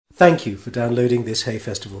Thank you for downloading this Hay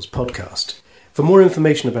Festivals podcast. For more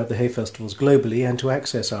information about the Hay Festivals globally and to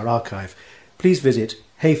access our archive, please visit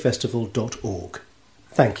hayfestival.org.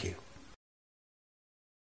 Thank you.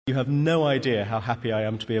 You have no idea how happy I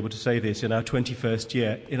am to be able to say this in our 21st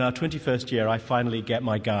year. In our 21st year, I finally get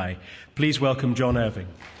my guy. Please welcome John Irving.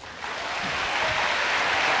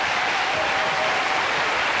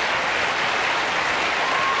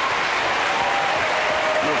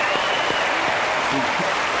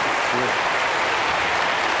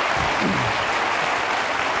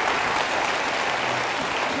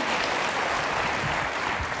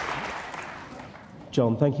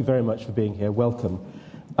 John, thank you very much for being here. Welcome.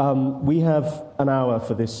 We have an hour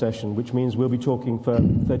for this session, which means we'll be talking for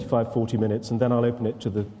 35, 40 minutes, and then I'll open it to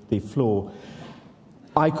the floor.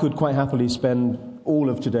 I could quite happily spend all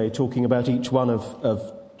of today talking about each one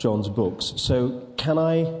of John's books. So can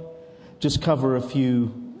I just cover a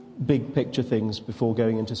few big picture things before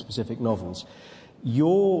going into specific novels?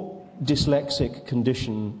 Your dyslexic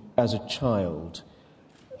condition as a child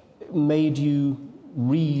made you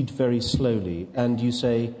read very slowly, and you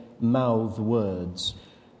say mouth words.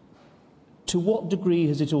 To what degree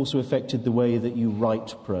has it also affected the way that you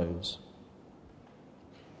write prose?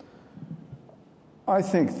 I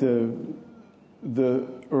think the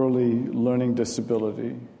early learning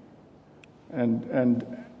disability,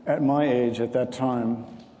 and at my age, at that time,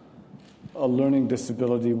 a learning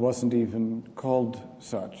disability wasn't even called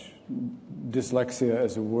such. Dyslexia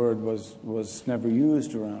as a word was never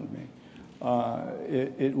used around me.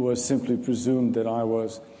 It was simply presumed that I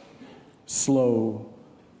was slow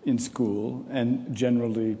in school and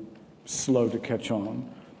generally slow to catch on,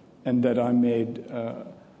 and that I made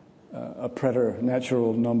a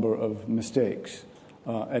preternatural number of mistakes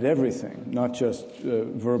at everything, not just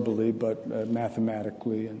verbally, but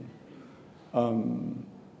mathematically.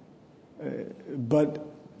 But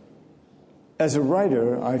as a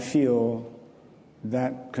writer, I feel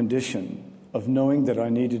that condition of knowing that I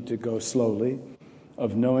needed to go slowly,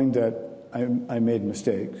 of knowing that I made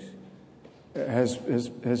mistakes, has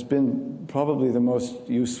been probably the most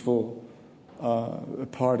useful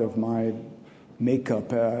part of my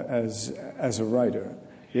makeup as a writer.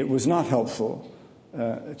 It was not helpful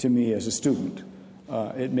to me as a student.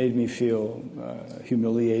 It made me feel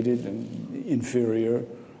humiliated and inferior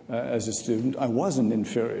as a student. I was an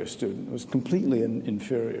inferior student. I was completely an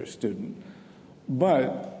inferior student.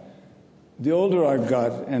 But the older I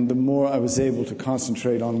got and the more I was able to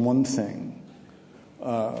concentrate on one thing,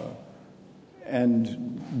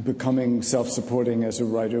 and becoming self-supporting as a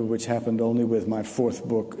writer, which happened only with my fourth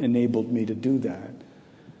book, enabled me to do that.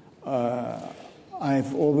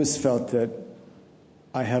 I've always felt that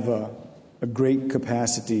I have a great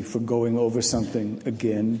capacity for going over something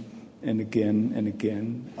again and again and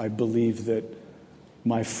again. I believe that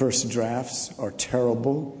my first drafts are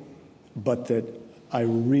terrible, but that I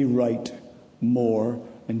rewrite more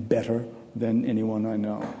and better than anyone I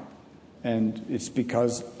know. And it's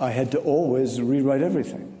because I had to always rewrite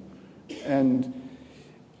everything. And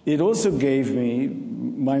it also gave me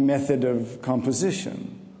my method of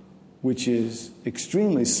composition, which is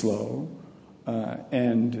extremely slow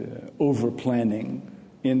and over-planning,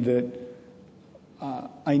 in that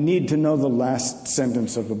I need to know the last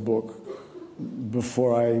sentence of a book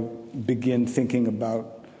before I begin thinking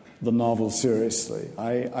about the novel seriously.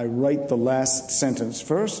 I write the last sentence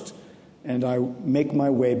first, and I make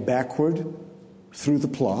my way backward through the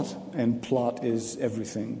plot, and plot is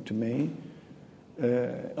everything to me,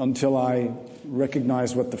 until I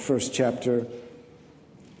recognize what the first chapter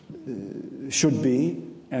should be,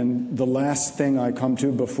 and the last thing I come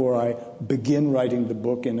to before I begin writing the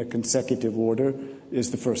book in a consecutive order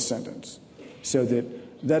is the first sentence. So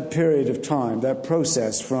that period of time, that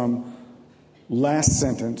process from last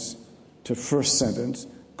sentence to first sentence,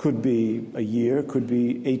 could be a year, could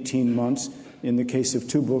be 18 months, in the case of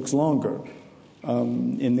two books, longer.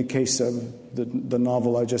 In the case of the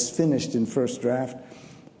novel I just finished in first draft,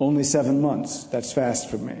 only 7 months. That's fast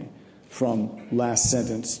for me, from last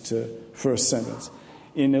sentence to first sentence.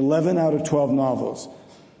 In 11 out of 12 novels,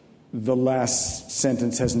 the last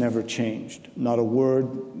sentence has never changed. Not a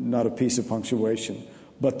word, not a piece of punctuation.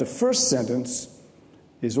 But the first sentence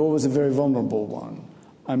is always a very vulnerable one.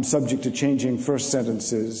 I'm subject to changing first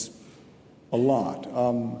sentences a lot.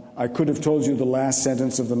 I could have told you the last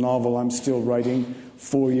sentence of the novel I'm still writing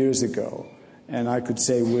 4 years ago, and I could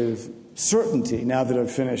say with certainty, now that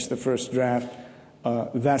I've finished the first draft,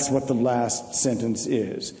 that's what the last sentence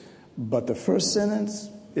is. But the first sentence,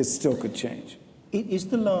 it still could change. Is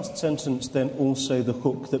the last sentence then also the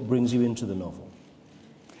hook that brings you into the novel?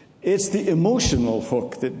 it's the emotional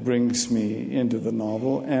hook that brings me into the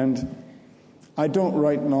novel, and I don't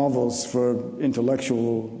write novels for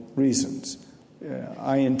intellectual reasons.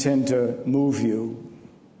 I intend to move you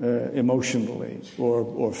emotionally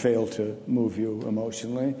or fail to move you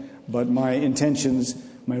emotionally, but my intentions,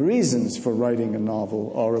 my reasons for writing a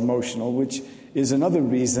novel are emotional, which is another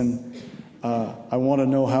reason I want to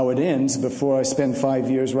know how it ends before I spend 5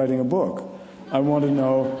 years writing a book. I want to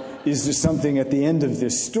know, is there something at the end of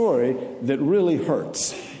this story that really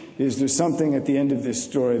hurts? Is there something at the end of this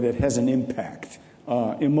story that has an impact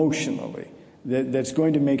emotionally, that's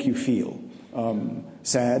going to make you feel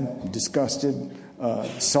sad, disgusted,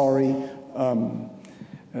 sorry,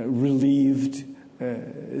 relieved,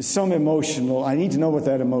 some emotional? I need to know what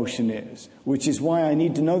that emotion is, which is why I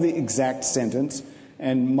need to know the exact sentence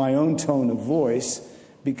and my own tone of voice,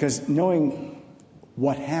 because knowing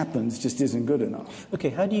what happens just isn't good enough. Okay,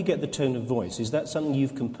 how do you get the tone of voice? Is that something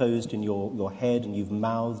you've composed in your head and you've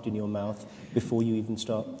mouthed in your mouth before you even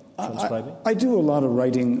start transcribing? I do a lot of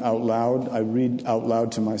writing out loud. I read out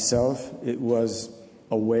loud to myself. It was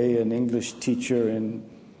a way an English teacher in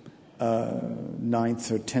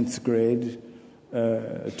 9th or 10th grade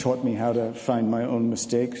taught me how to find my own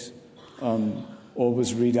mistakes.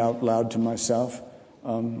 Always read out loud to myself.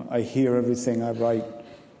 I hear everything I write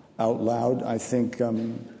out loud. I think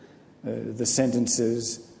the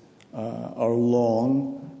sentences are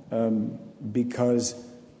long because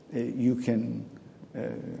you can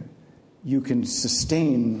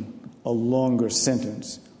sustain a longer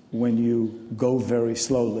sentence when you go very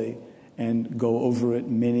slowly and go over it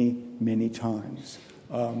many, many times.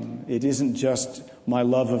 It isn't just my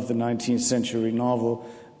love of the 19th century novel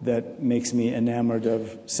that makes me enamored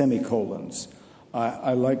of semicolons.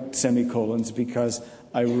 I like semicolons because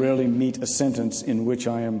I rarely meet a sentence in which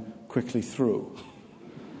I am quickly through.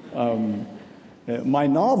 My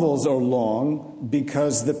novels are long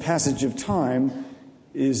because the passage of time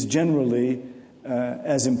is generally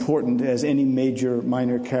as important as any major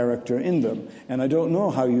minor character in them. And I don't know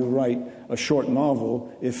how you write a short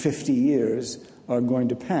novel if 50 years are going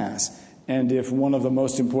to pass. And if one of the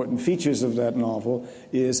most important features of that novel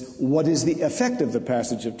is what is the effect of the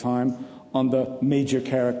passage of time on the major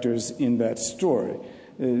characters in that story.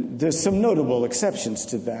 There's some notable exceptions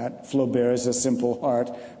to that. Flaubert is a simple heart,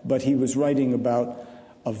 but he was writing about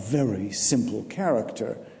a very simple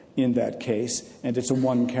character in that case, and it's a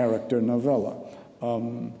one-character novella.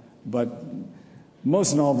 But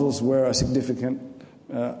most novels where a significant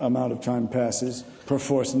amount of time passes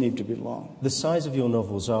perforce need to be long. The size of your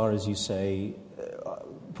novels are, as you say,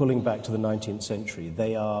 pulling back to the 19th century.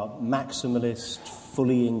 They are maximalist,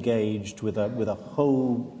 fully engaged with a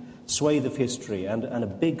whole swathe of history and a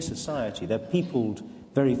big society. They're peopled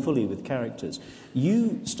very fully with characters.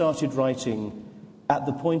 You started writing at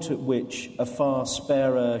the point at which a far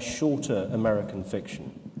sparer, shorter American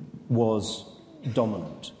fiction was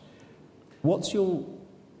dominant.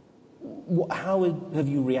 How have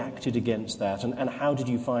you reacted against that, and how did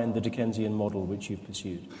you find the Dickensian model which you've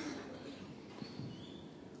pursued?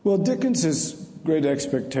 Well, Dickens's Great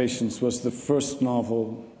Expectations was the first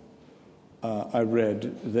novel I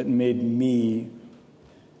read that made me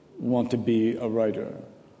want to be a writer.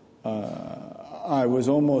 I was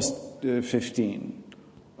almost 15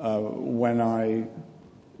 when I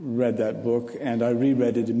read that book, and I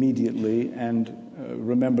reread it immediately, and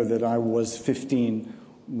remember that I was 15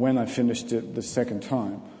 when I finished it the second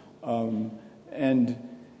time. And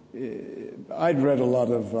I'd read a lot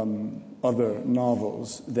of other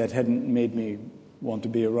novels that hadn't made me want to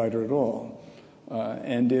be a writer at all.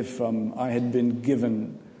 And if I had been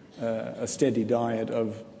given a steady diet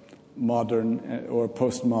of modern or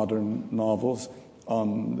postmodern novels,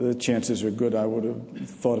 the chances are good I would have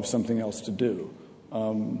thought of something else to do.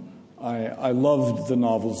 I loved the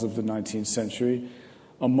novels of the 19th century.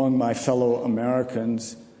 Among my fellow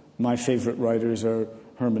Americans, my favorite writers are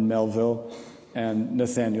Herman Melville and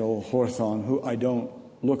Nathaniel Hawthorne, who I don't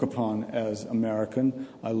look upon as American.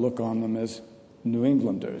 I look on them as New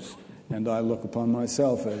Englanders, and I look upon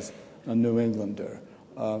myself as a New Englander.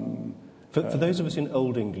 For those of us in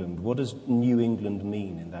Old England, what does New England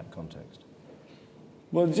mean in that context?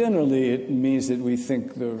 Well, generally it means that we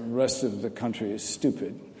think the rest of the country is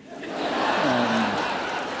stupid.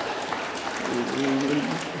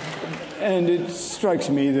 And it strikes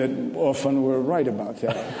me that often we're right about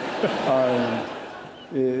that.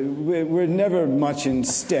 We're never much in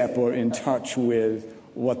step or in touch with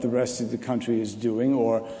what the rest of the country is doing,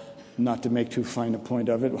 or, not to make too fine a point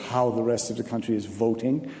of it, how the rest of the country is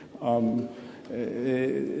voting.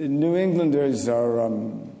 New Englanders are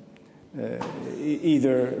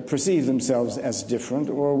either perceive themselves as different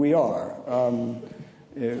or we are.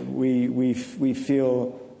 We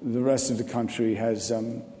feel the rest of the country has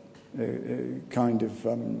kind of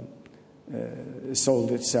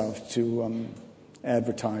sold itself to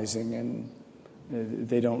advertising, and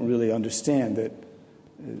they don't really understand that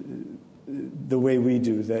the way we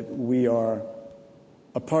do, that we are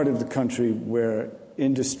a part of the country where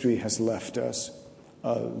industry has left us.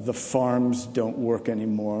 The farms don't work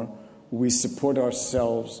anymore. We support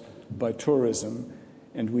ourselves by tourism,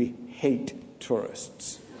 and we hate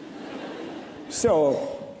tourists.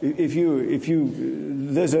 So if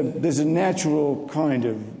you there's a natural kind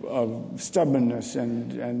of stubbornness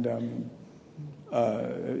and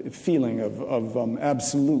feeling of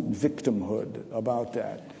absolute victimhood about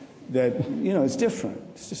that it's different.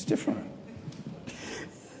 It's just different.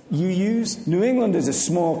 You use New England is a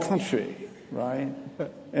small country, right?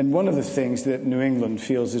 And one of the things that New England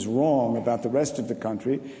feels is wrong about the rest of the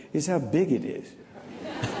country is how big it is.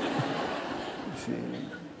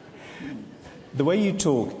 The way you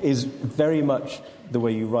talk is very much the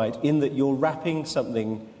way you write, in that you're wrapping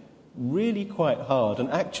something really quite hard and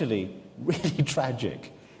actually really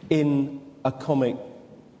tragic in a comic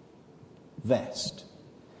vest.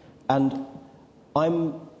 And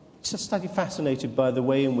I'm just slightly fascinated by the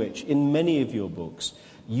way in which, in many of your books,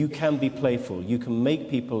 you can be playful, you can make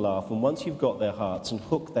people laugh, and once you've got their hearts and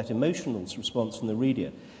hook that emotional response from the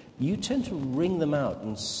reader, you tend to wring them out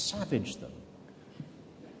and savage them.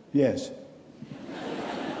 Yes.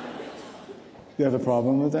 You have a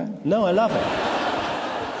problem with that? No, I love it.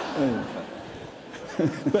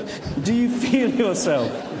 But do you feel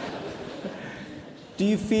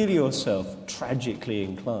yourself tragically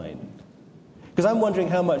inclined? Because I'm wondering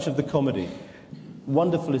how much of the comedy,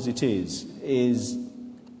 wonderful as it is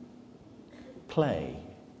play.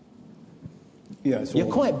 Yes. You're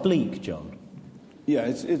quite bleak, John. Yeah,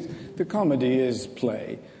 the comedy is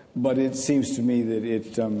play, but it seems to me that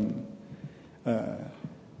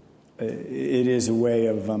it is a way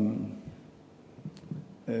of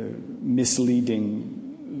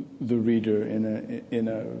misleading the reader in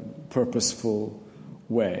a purposeful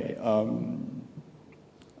way.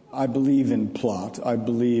 I believe in plot. I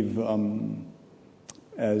believe,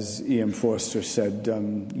 as E.M. Forster said,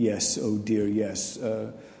 yes, oh dear, yes.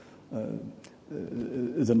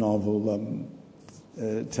 The novel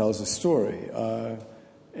tells a story.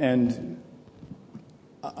 And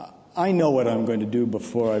I know what I'm going to do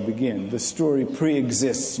before I begin. The story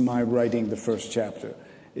pre-exists my writing the first chapter.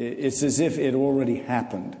 It's as if it already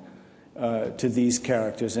happened to these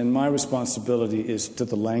characters, and my responsibility is to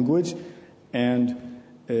the language and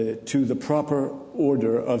to the proper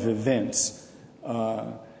order of events.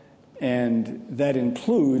 And that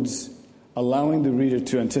includes allowing the reader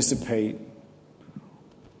to anticipate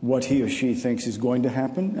what he or she thinks is going to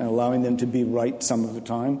happen and allowing them to be right some of the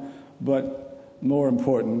time, but more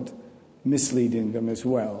important, misleading them as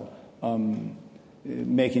well,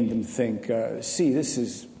 making them think, see, this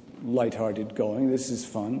is lighthearted going, this is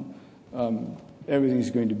fun, everything's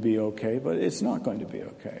going to be okay, but it's not going to be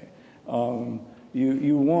okay.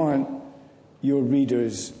 You want your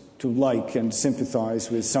readers to like and sympathize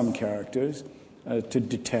with some characters, to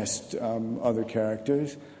detest other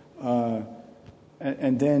characters,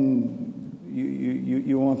 and then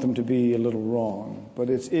you want them to be a little wrong.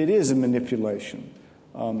 But it is a manipulation.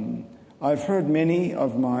 I've heard many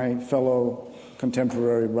of my fellow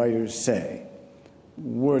contemporary writers say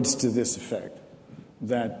words to this effect,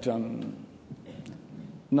 that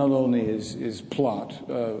not only is plot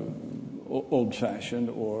old-fashioned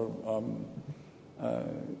or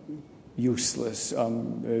useless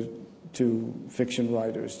to fiction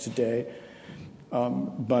writers today,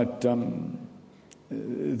 but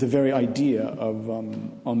the very idea of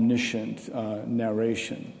omniscient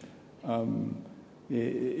narration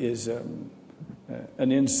is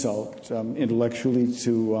an insult intellectually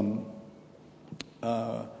to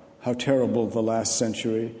how terrible the last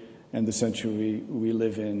century and the century we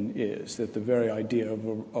live in is. That the very idea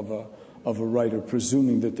of a writer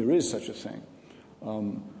presuming that there is such a thing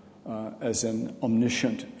as an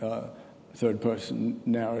omniscient third-person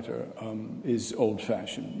narrator is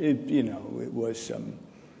old-fashioned.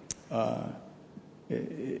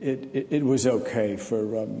 It was okay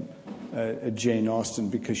for Jane Austen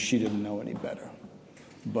because she didn't know any better.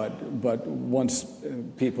 But once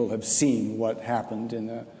people have seen what happened in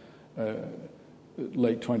the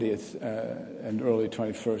late 20th and early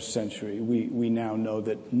 21st century, we now know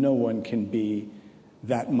that no one can be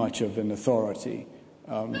that much of an authority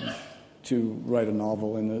to write a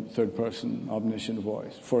novel in a third-person omniscient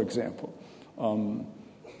voice. For example,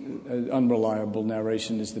 unreliable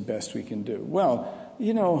narration is the best we can do. Well,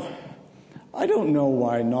 I don't know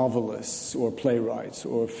why novelists or playwrights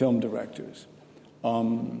or film directors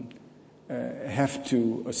have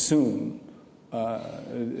to assume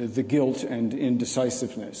the guilt and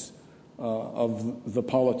indecisiveness of the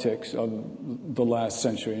politics of the last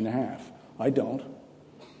century and a half. I don't.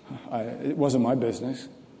 It wasn't my business.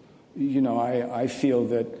 I feel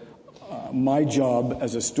that my job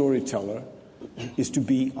as a storyteller is to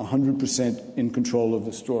be 100% in control of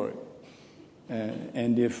the story.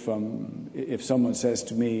 And if someone says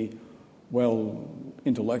to me, well,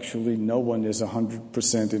 intellectually, no one is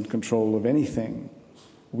 100% in control of anything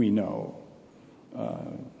we know,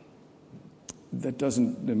 that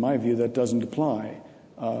doesn't, in my view, that doesn't apply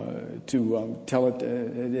to tell it.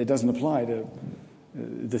 It doesn't apply to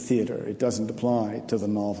the theater. It doesn't apply to the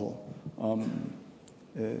novel.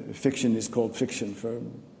 Fiction is called fiction for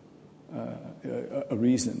a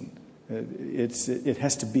reason. It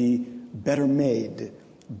has to be better made,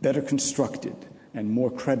 better constructed, and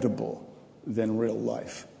more credible than real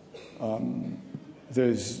life.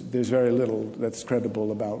 There's very little that's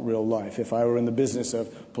credible about real life. If I were in the business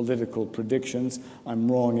of political predictions,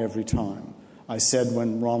 I'm wrong every time. I said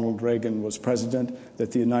when Ronald Reagan was president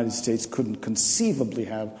that the United States couldn't conceivably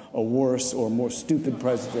have a worse or more stupid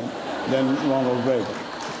president than Ronald Reagan.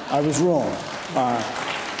 I was wrong.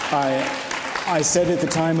 I said at the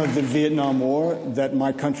time of the Vietnam War that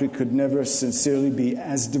my country could never sincerely be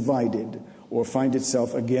as divided or find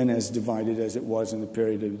itself again as divided as it was in the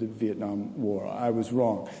period of the Vietnam War. I was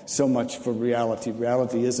wrong. So much for reality.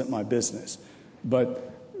 Reality isn't my business. But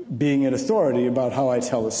being an authority about how I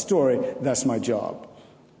tell a story, that's my job.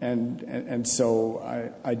 And so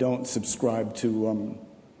I don't subscribe to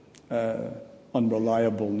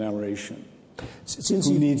unreliable narration.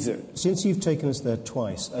 Who needs it? Since you've taken us there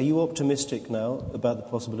twice, are you optimistic now about the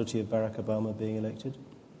possibility of Barack Obama being elected?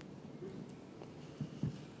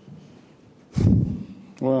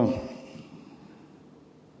 Well,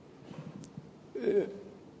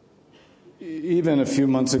 even a few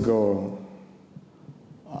months ago,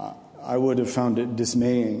 I would have found it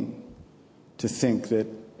dismaying to think that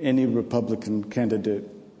any Republican candidate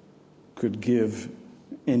could give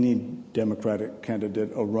any Democratic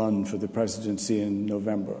candidate a run for the presidency in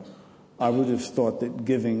November. I would have thought that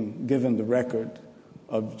given the record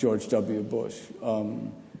of George W. Bush,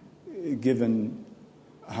 given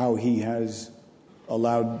how he has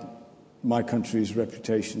allowed my country's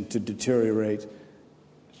reputation to deteriorate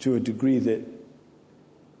to a degree that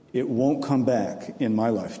it won't come back in my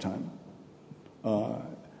lifetime,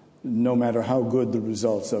 no matter how good the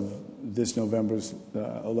results of this November's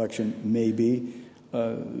election may be.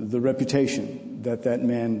 The reputation that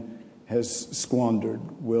man has squandered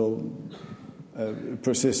will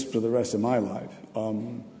persist for the rest of my life.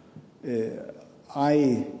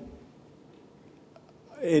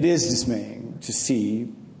 It is dismaying to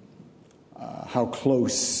see how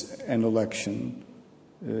close an election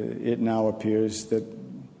it now appears that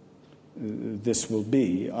this will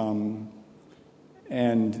be.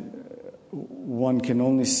 And one can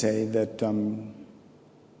only say that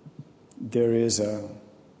there is a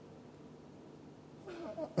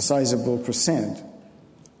sizable percent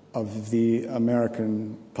of the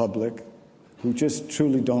American public who just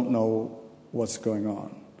truly don't know what's going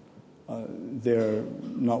on. They're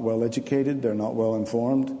not well educated, they're not well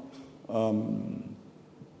informed.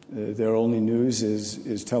 Their only news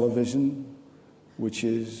is television, which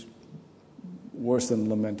is worse than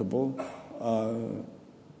lamentable.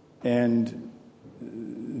 And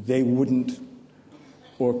they wouldn't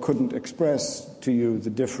or couldn't express to you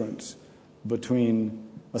the difference between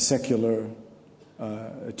a secular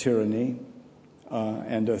tyranny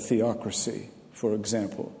and a theocracy, for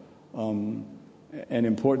example. An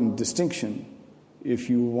important distinction if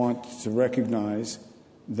you want to recognize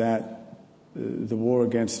that the war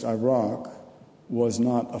against Iraq was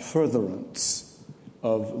not a furtherance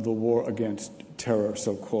of the war against terror,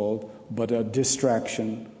 so-called, but a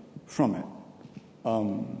distraction from it,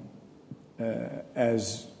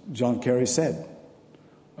 as John Kerry said.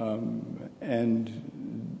 And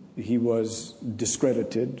he was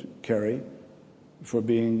discredited, Kerry, for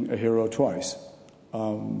being a hero twice.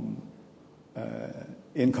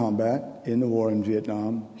 In combat, in the war in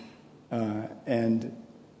Vietnam, and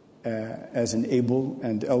as an able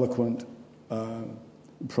and eloquent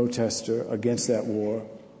protester against that war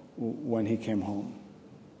when he came home.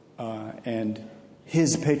 And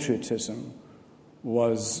his patriotism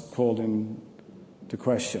was called into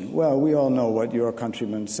question. Well, we all know what your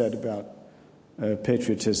countrymen said about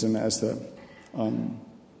patriotism as the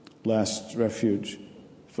last refuge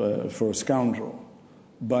for a scoundrel.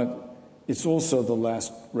 but it's also the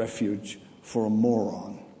last refuge for a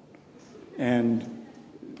moron. And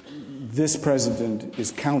this president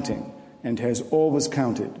is counting, and has always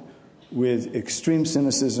counted, with extreme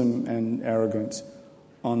cynicism and arrogance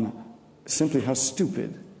on simply how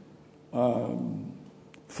stupid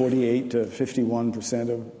 48 to 51%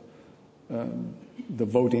 of the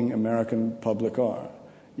voting American public are.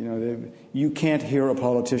 You can't hear a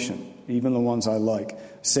politician, even the ones I like,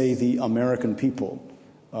 say the American people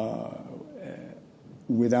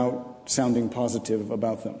without sounding positive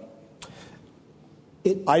about them.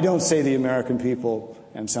 I don't say the American people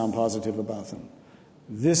and sound positive about them.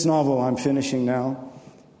 This novel I'm finishing now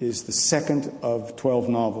is the second of 12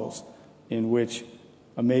 novels in which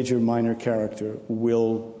a major minor character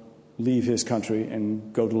will leave his country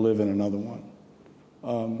and go to live in another one.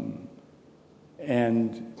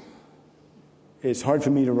 And it's hard for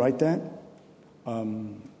me to write that.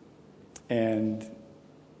 And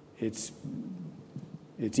it's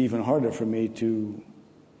even harder for me to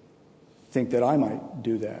think that I might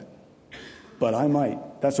do that. But I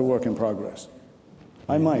might. That's a work in progress.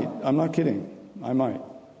 I might. I'm not kidding. I might.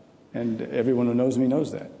 And everyone who knows me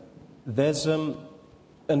knows that. There's an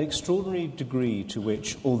extraordinary degree to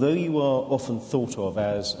which, although you are often thought of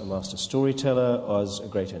as a master storyteller, as a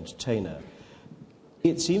great entertainer,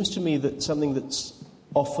 it seems to me that something that's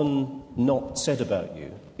often not said about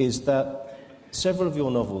you is that several of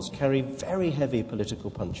your novels carry very heavy political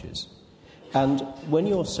punches. And when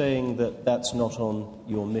you're saying that that's not on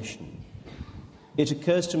your mission, it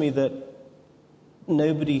occurs to me that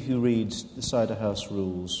nobody who reads the Cider House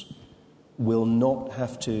Rules will not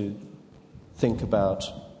have to think about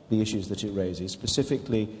the issues that it raises,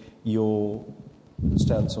 specifically your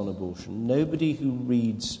stance on abortion. Nobody who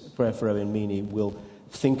reads Prayer for Owen Meany will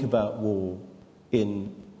think about war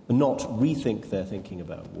not rethink their thinking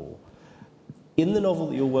about war. In the novel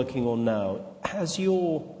that you're working on now, has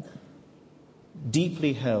your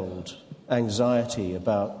deeply held anxiety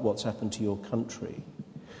about what's happened to your country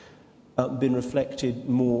been reflected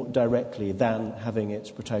more directly than having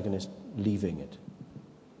its protagonist leaving it?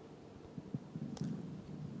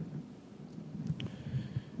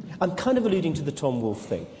 I'm kind of alluding to the Tom Wolfe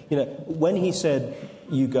thing. When he said,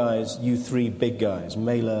 you guys, you three big guys,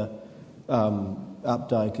 Mailer,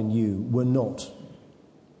 Updike and you, were not,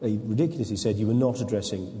 ridiculously said, you were not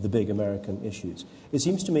addressing the big American issues. It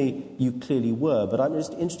seems to me you clearly were, but I'm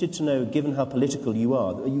just interested to know, given how political you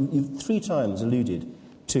are, you've 3 times alluded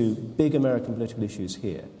to big American political issues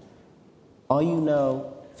here. Are you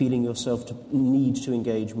now feeling yourself to need to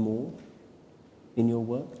engage more in your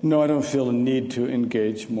work? No, I don't feel a need to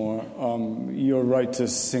engage more. You're right to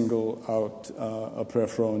single out A Prayer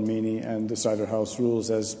for Owen Meany and The Cider House Rules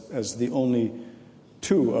as the only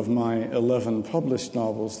 2 of my 11 published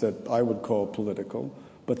novels that I would call political,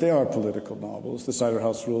 but they are political novels. The Cider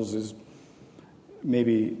House Rules is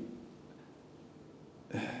maybe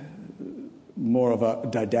more of a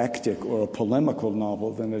didactic or a polemical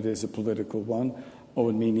novel than it is a political one.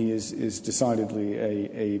 Owen Meany is decidedly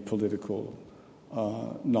a political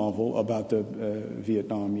novel about the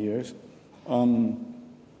Vietnam years.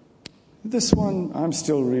 This one, I'm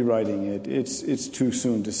still rewriting it. It's too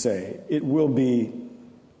soon to say. It will be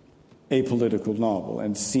a political novel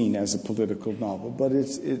and seen as a political novel, but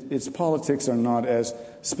its politics are not as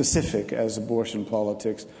specific as abortion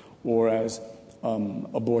politics or as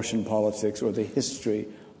abortion politics or the history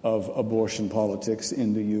of abortion politics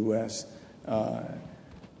in the U.S.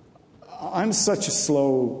 I'm such a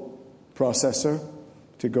slow processor,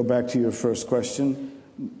 to go back to your first question,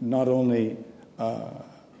 not only a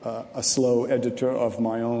slow editor of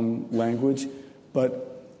my own language,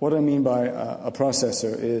 but what I mean by a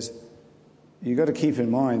processor is you got to keep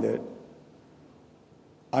in mind that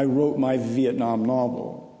I wrote my Vietnam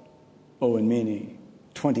novel, Owen Meany,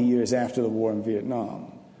 20 years after the war in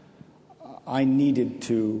Vietnam. I needed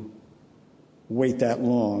to wait that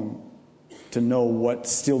long to know what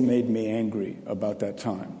still made me angry about that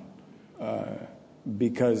time.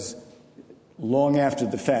 Because long after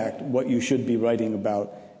the fact, what you should be writing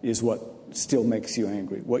about is what still makes you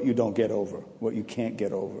angry, what you don't get over, what you can't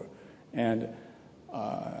get over. And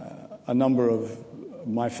a number of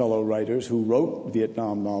my fellow writers who wrote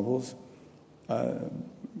Vietnam novels,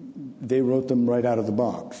 they wrote them right out of the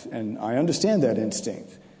box. And I understand that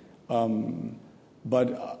instinct.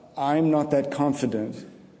 But I'm not that confident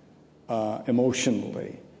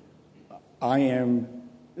emotionally. I am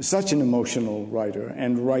such an emotional writer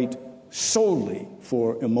and write solely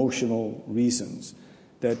for emotional reasons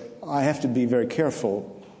that I have to be very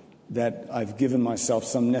careful that I've given myself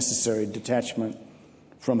some necessary detachment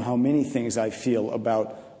from how many things I feel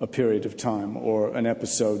about a period of time or an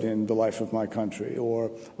episode in the life of my country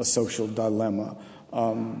or a social dilemma.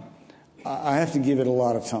 I have to give it a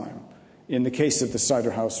lot of time. In the case of the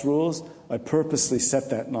Cider House Rules, I purposely set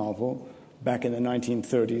that novel back in the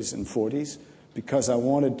 1930s and 40s because I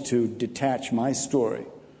wanted to detach my story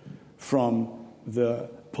from the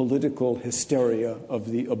political hysteria of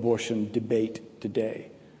the abortion debate today.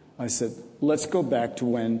 I said, let's go back to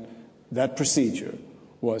when that procedure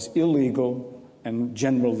was illegal and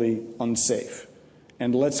generally unsafe.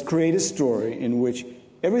 And let's create a story in which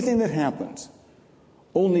everything that happens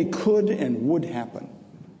only could and would happen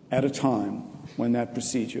at a time when that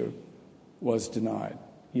procedure was denied.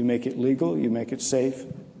 You make it legal, you make it safe,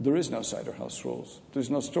 there is no Cider House Rules. There's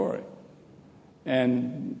no story.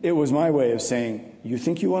 And it was my way of saying, you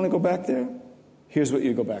think you want to go back there? Here's what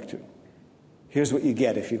you go back to. Here's what you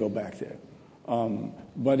get if you go back there.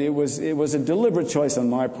 But it was a deliberate choice on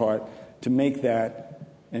my part to make that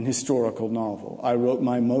an historical novel. I wrote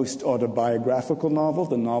my most autobiographical novel,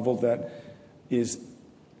 the novel that is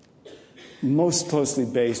most closely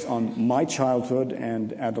based on my childhood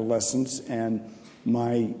and adolescence and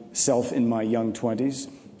myself in my young 20s.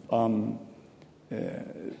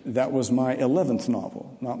 That was my 11th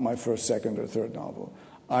novel, not my first, second, or third novel.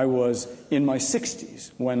 I was in my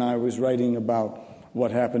 60s when I was writing about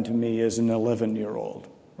what happened to me as an 11-year-old,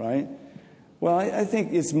 right? Well, I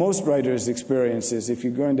think it's most writers' experiences. If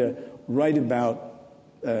you're going to write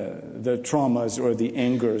about the traumas or the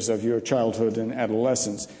angers of your childhood and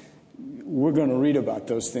adolescence, we're going to read about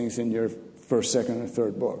those things in your first, second, or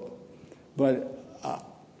third book. But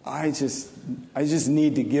I just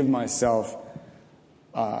need to give myself...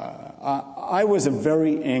 I was a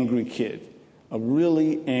very angry kid, a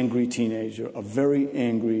really angry teenager, a very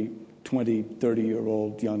angry 20,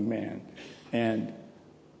 30-year-old young man. And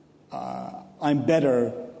I'm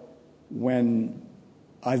better when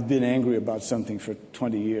I've been angry about something for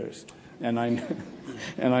 20 years. And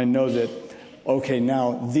I know that, okay,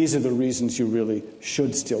 now these are the reasons you really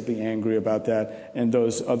should still be angry about that, and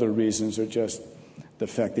those other reasons are just the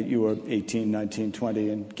fact that you were 18, 19, 20,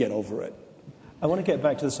 and get over it. I want to get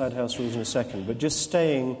back to the Cider House Rules in a second, but just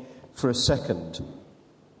staying for a second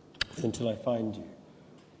until I find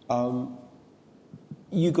you.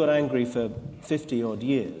 You got angry for 50-odd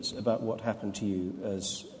years about what happened to you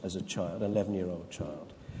as a child, an 11-year-old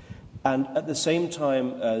child. And at the same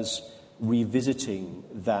time as revisiting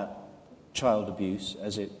that child abuse,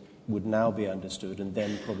 as it would now be understood and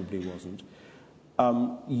then probably wasn't,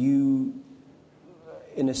 you,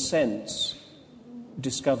 in a sense,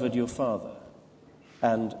 discovered your father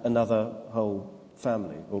and another whole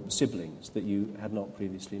family, or siblings, that you had not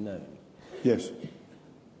previously known. Yes.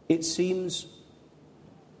 It seems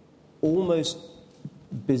almost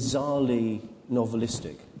bizarrely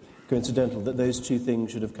novelistic, coincidental, that those two things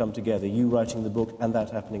should have come together, you writing the book and that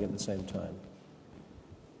happening at the same time.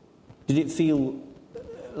 Did it feel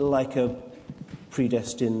like a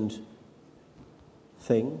predestined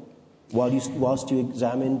thing whilst you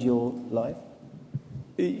examined your life?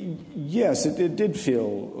 Yes, it did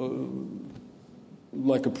feel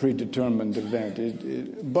like a predetermined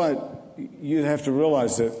event. But you have to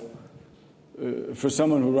realize that for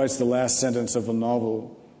someone who writes the last sentence of a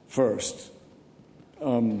novel first,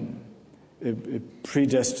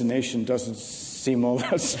 predestination doesn't seem all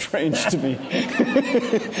that strange to me.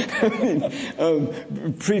 I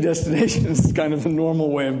mean, predestination is kind of the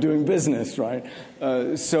normal way of doing business, right?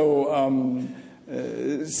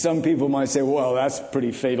 Some people might say, well, that's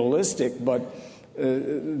pretty fatalistic, but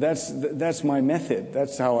that's my method.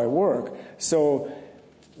 That's how I work. So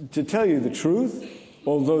to tell you the truth,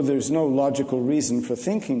 although there's no logical reason for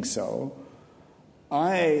thinking so,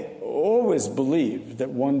 I always believed that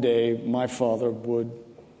one day my father would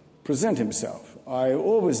present himself. I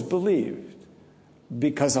always believed,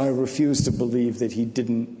 because I refused to believe that he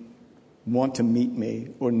didn't want to meet me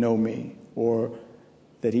or know me, or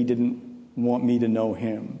that he didn't want me to know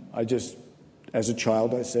him. As a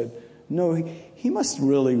child, I said, no, he must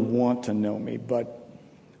really want to know me, but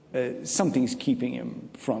something's keeping him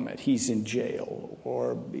from it. He's in jail,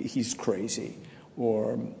 or he's crazy,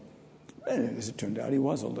 or, as it turned out, he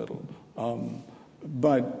was a little.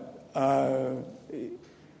 But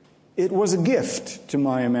it was a gift to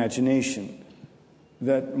my imagination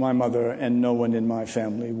that my mother and no one in my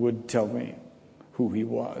family would tell me who he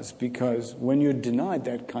was, because when you're denied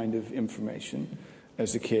that kind of information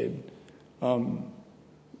as a kid,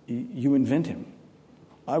 you invent him.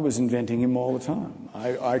 I was inventing him all the time.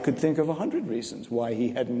 I could think of 100 reasons why he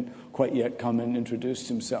hadn't quite yet come and introduced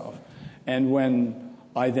himself. And when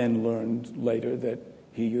I then learned later that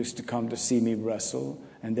He used to come to see me wrestle,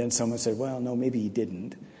 and then someone said, well, no, maybe he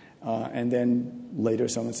didn't. And then later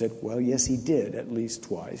someone said, well, yes, he did, at least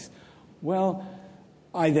twice. Well,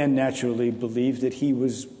 I then naturally believed that he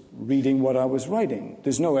was reading what I was writing.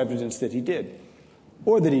 There's no evidence that he did,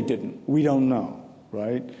 or that he didn't. We don't know,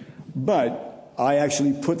 right? But I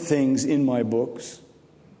actually put things in my books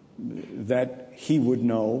that he would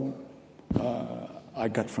know I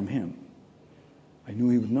got from him. I knew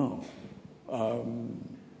he would know.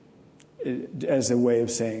 As a way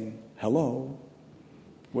of saying, hello,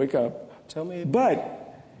 wake up. Tell me.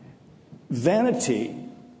 But vanity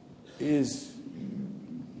is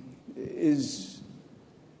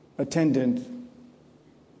attendant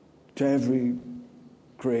to every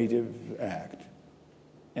creative act.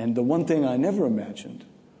 And the one thing I never imagined,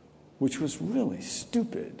 which was really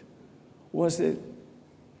stupid, was that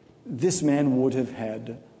this man would have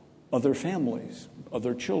had other families,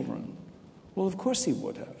 other children. Well, of course he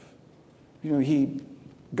would have. You know, he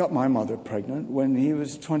got my mother pregnant when he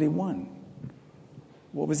was 21.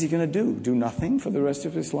 What was he going to do? Do nothing for the rest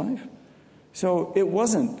of his life? So it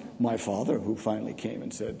wasn't my father who finally came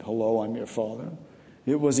and said, hello, I'm your father.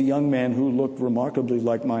 It was a young man who looked remarkably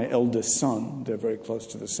like my eldest son, they're very close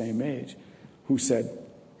to the same age, who said,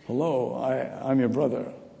 hello, I'm your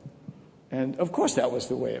brother. And of course that was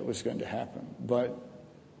the way it was going to happen. But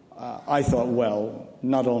I thought, well,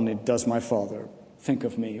 not only does my father think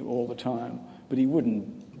of me all the time, but he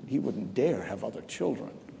wouldn't dare have other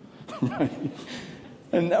children. Right?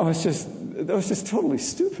 And that was just totally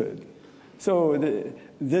stupid. So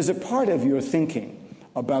there's a part of your thinking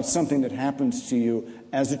about something that happens to you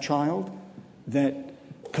as a child that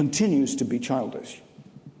continues to be childish.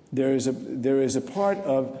 There is a part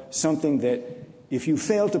of something that if you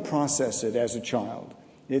fail to process it as a child,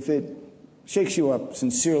 if it shakes you up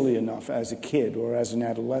sincerely enough as a kid or as an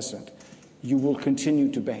adolescent, you will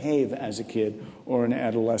continue to behave as a kid or an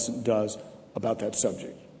adolescent does about that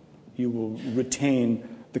subject. You will retain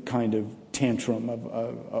the kind of tantrum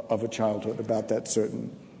of a childhood about that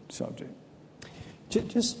certain subject.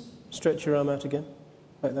 Just stretch your arm out again,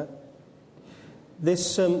 like that.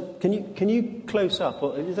 This, can you close up,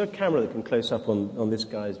 or is there a camera that can close up on this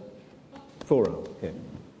guy's forearm? Here.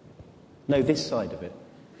 No, this side of it.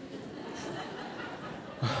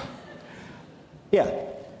 Yeah.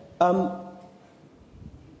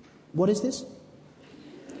 What is this?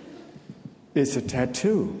 It's a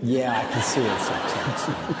tattoo. Yeah, I can see it's a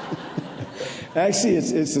tattoo. Actually,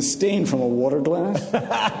 it's a stain from a water glass.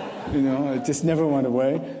 You know, it just never went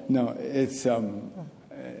away. No, it's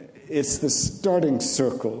the starting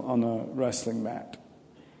circle on a wrestling mat.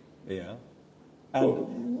 Yeah.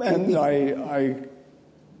 And I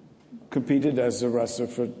competed as a wrestler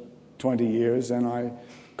for 20 years, and I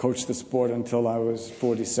coached the sport until I was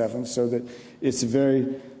 47, so that it's a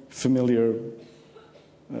very familiar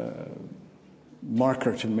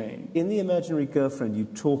marker to me. In The Imaginary Girlfriend, you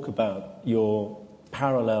talk about your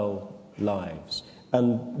parallel lives.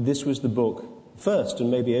 And this was the book, first and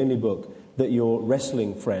maybe only book, that your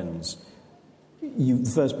wrestling friends,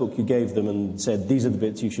 the first book you gave them and said, these are the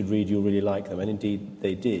bits you should read, you'll really like them. And indeed,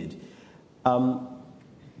 they did.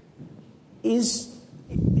 Is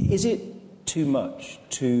it too much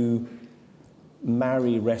to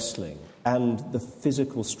marry wrestling and the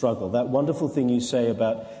physical struggle? That wonderful thing you say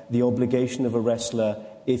about the obligation of a wrestler,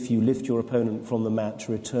 if you lift your opponent from the mat,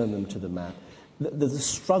 to return them to the mat. The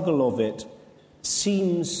struggle of it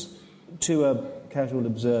seems to a casual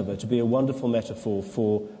observer to be a wonderful metaphor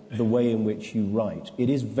for the way in which you write. It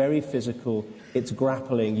is very physical, it's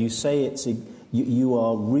grappling. You say you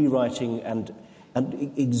are rewriting and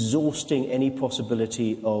exhausting any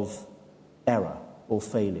possibility of error or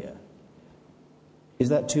failure. Is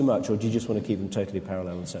that too much, or do you just want to keep them totally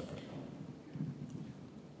parallel and separate?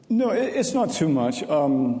 No, it's not too much.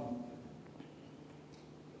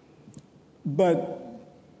 But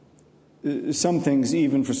some things,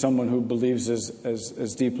 even for someone who believes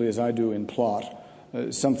as deeply as I do in plot,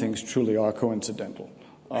 some things truly are coincidental.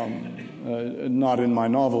 Not in my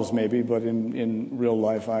novels, maybe, but in real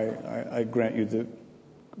life, I grant you that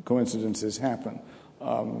coincidences happen.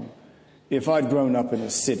 If I'd grown up in a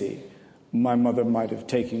city, my mother might have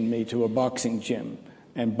taken me to a boxing gym,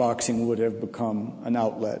 and boxing would have become an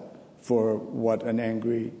outlet for what an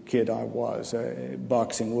angry kid I was.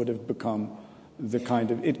 Boxing would have become the kind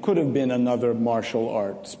of, it could have been another martial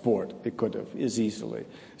art sport. It could have, as easily.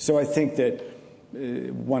 So I think that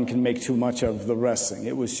one can make too much of the wrestling.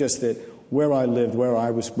 It was just that where I lived, where I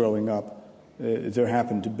was growing up, there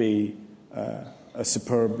happened to be a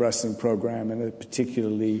superb wrestling program and a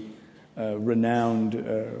particularly renowned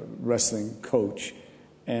wrestling coach.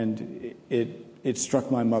 And it it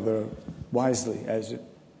struck my mother wisely, as it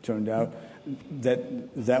turned out,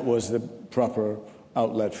 that was the proper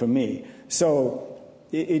outlet for me. So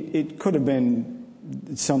it could have been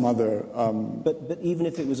some other but even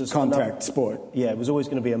if it was a contact sport. Yeah, it was always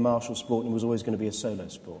going to be a martial sport and it was always going to be a solo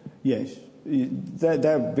sport. Yes,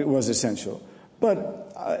 that was essential.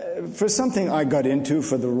 But for something I got into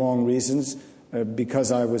for the wrong reasons,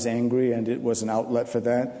 because I was angry and it was an outlet for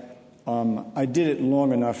that, I did it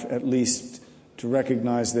long enough at least to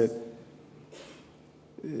recognize that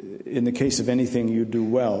in the case of anything you do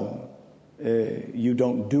well, you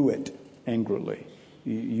don't do it angrily.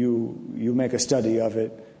 You make a study of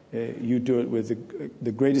it. You do it with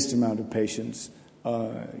the greatest amount of patience.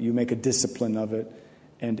 You make a discipline of it.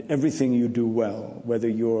 And everything you do well, whether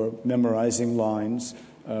you're memorizing lines,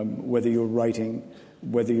 whether you're writing,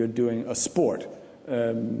 whether you're doing a sport,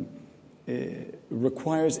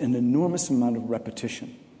 requires an enormous amount of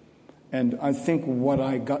repetition. And I think what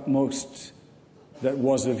I got most that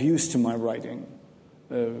was of use to my writing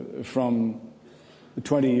from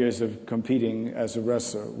 20 years of competing as a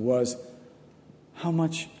wrestler was how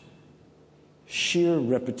much sheer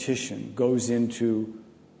repetition goes into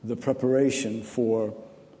the preparation for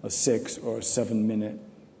a 6 or 7 minute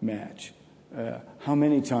match. How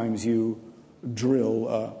many times you drill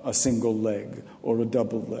a single leg or a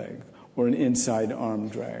double leg or an inside arm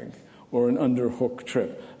drag or an underhook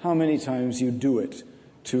trip. How many times you do it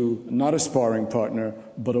to not a sparring partner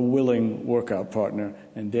but a willing workout partner,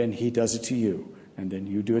 and then he does it to you, and then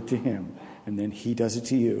you do it to him, and then he does it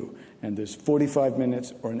to you. And there's 45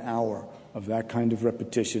 minutes or an hour of that kind of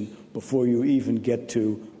repetition before you even get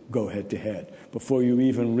to go head-to-head. Before you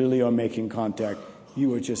even really are making contact,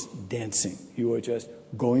 you are just dancing. You are just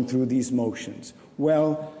going through these motions.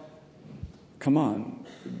 Well, come on.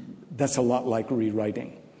 That's a lot like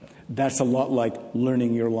rewriting. That's a lot like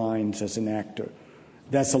learning your lines as an actor.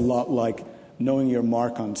 That's a lot like knowing your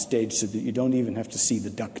mark on stage so that you don't even have to see the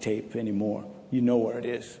duct tape anymore. You know where it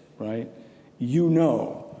is, right? You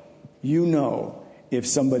know if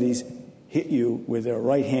somebody's hit you with their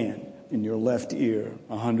right hand in your left ear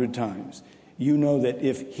 100 times. You know that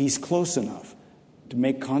if he's close enough to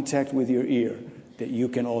make contact with your ear, that you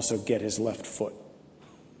can also get his left foot.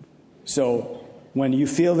 So when you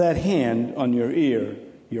feel that hand on your ear,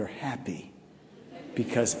 you're happy,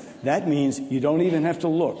 because that means you don't even have to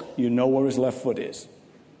look. You know where his left foot is.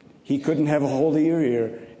 He couldn't have a hold of your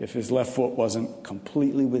ear if his left foot wasn't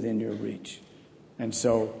completely within your reach. And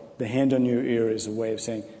so the hand on your ear is a way of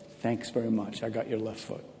saying, thanks very much, I got your left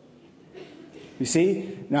foot. You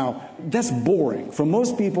see? Now, that's boring. For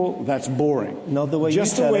most people, that's boring. Not the way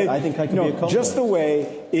just you tell it. I think I can be a compliment. Just the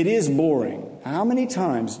way it is boring. How many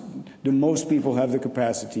times do most people have the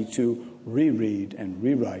capacity to reread and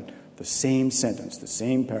rewrite the same sentence, the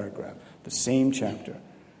same paragraph, the same chapter?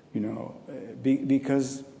 You know,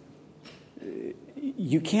 because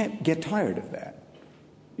you can't get tired of that.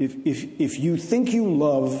 If you think you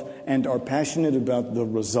love and are passionate about the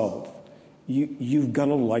result, you've got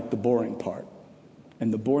to like the boring part.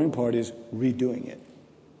 And the boring part is redoing it.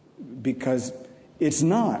 Because it's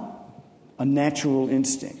not a natural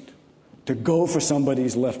instinct to go for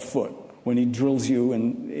somebody's left foot when he drills you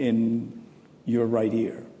in your right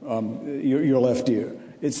ear, your left ear.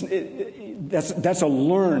 That's a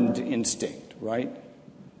learned instinct, right?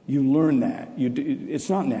 You learn that. It's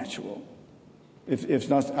not natural. If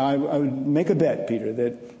not, I would make a bet, Peter,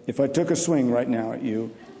 that if I took a swing right now at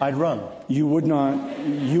you, I'd run. You would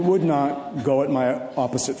not go at my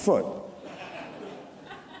opposite foot.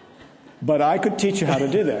 But I could teach you how to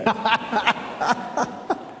do that.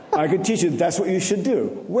 I could teach you that's what you should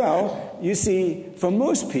do. Well, you see, for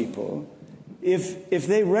most people, if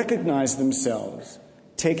they recognize themselves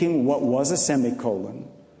taking what was a semicolon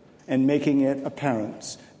and making it a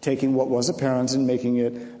parens, taking what was a parens and making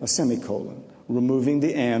it a semicolon, removing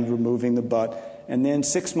the and, removing the but, and then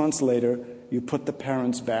 6 months later, you put the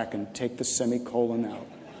parents back and take the semicolon out.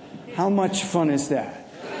 How much fun is that?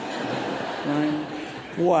 Right?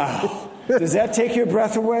 Wow. Does that take your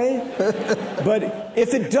breath away? But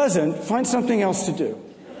if it doesn't, find something else to do.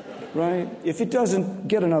 Right? If it doesn't,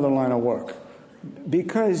 get another line of work.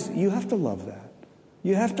 Because you have to love that.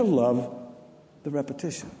 You have to love the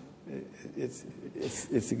repetition.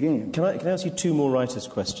 It's a game. Can I ask you two more writers'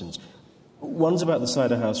 questions? One's about the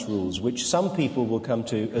Cider House Rules, which some people will come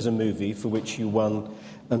to as a movie for which you won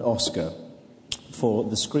an Oscar for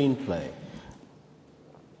the screenplay.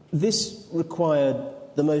 This required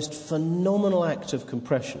the most phenomenal act of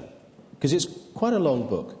compression, because it's quite a long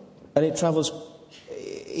book, and it travels,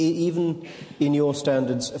 even in your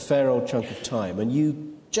standards, a fair old chunk of time, and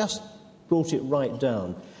you just brought it right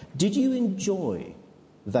down. Did you enjoy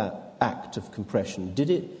that act of compression? Did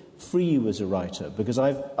it free you as a writer? Because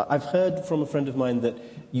I've heard from a friend of mine that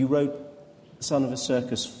you wrote Son of a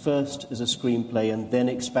Circus first as a screenplay and then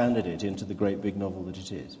expanded it into the great big novel that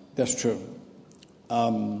it is. That's true.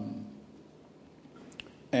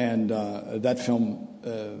 That film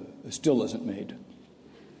still isn't made.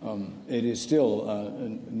 It is still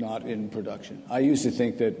not in production. I used to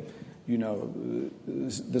think that,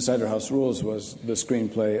 The Cider House Rules was the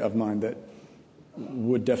screenplay of mine that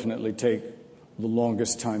would definitely take the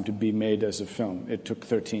longest time to be made as a film. It took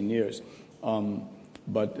 13 years.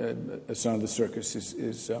 But Son of the Circus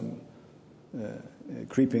is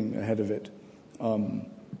creeping ahead of it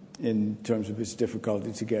in terms of its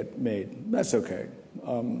difficulty to get made. That's okay.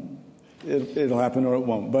 It'll happen or it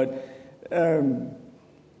won't. But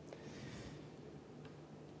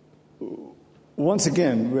once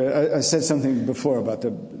again, I said something before about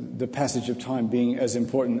the passage of time being as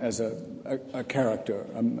important as a character,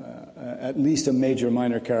 at least a major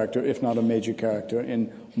minor character, if not a major character,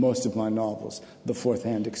 in most of my novels, the fourth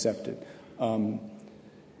hand accepted. The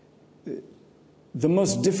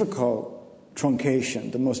most difficult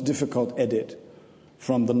truncation, the most difficult edit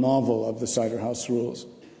from the novel of The Cider House Rules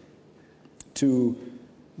to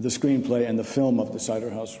the screenplay and the film of The Cider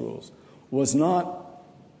House Rules was not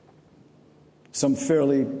some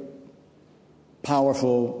fairly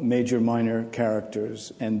powerful major minor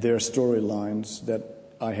characters and their storylines that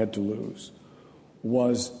I had to lose,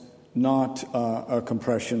 was not a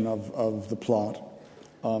compression of the plot,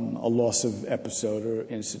 a loss of episode or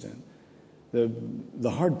incident. The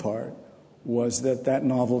hard part was that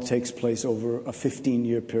novel takes place over a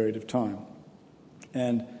 15-year period of time.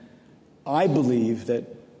 And I believe that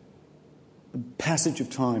the passage of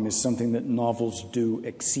time is something that novels do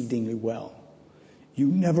exceedingly well. You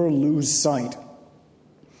never lose sight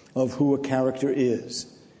of who a character is.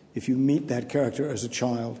 If you meet that character as a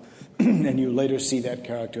child and you later see that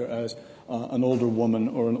character as an older woman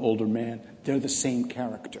or an older man, they're the same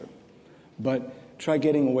character. But try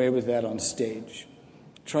getting away with that on stage.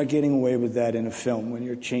 Try getting away with that in a film when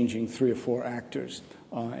you're changing 3 or 4 actors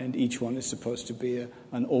and each one is supposed to be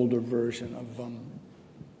an older version of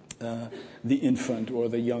the infant or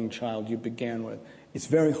the young child you began with. It's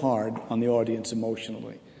very hard on the audience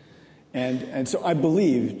emotionally. And so I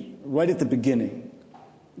believed right at the beginning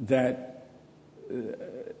that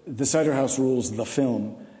The Cider House Rules, the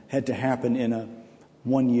film, had to happen in a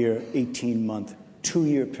 1 year, 18-month,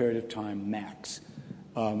 2-year period of time max.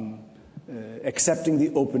 Accepting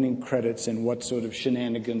the opening credits and what sort of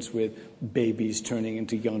shenanigans with babies turning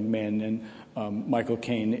into young men and Michael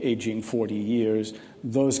Caine aging 40 years,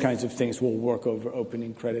 those kinds of things will work over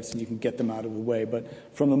opening credits and you can get them out of the way.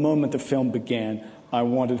 But from the moment the film began, I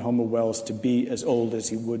wanted Homer Wells to be as old as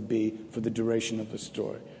he would be for the duration of the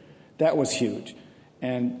story. That was huge.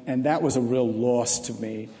 And that was a real loss to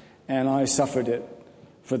me. And I suffered it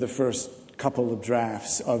for the first couple of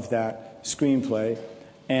drafts of that screenplay.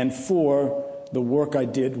 And for the work I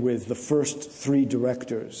did with the first 3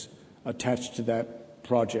 directors attached to that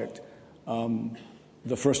project.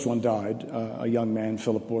 The first one died, a young man,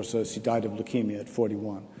 Philip Borsos. He died of leukemia at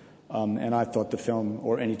 41. And I thought the film,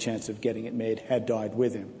 or any chance of getting it made, had died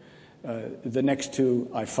with him. The next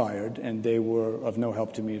 2 I fired, and they were of no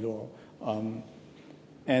help to me at all.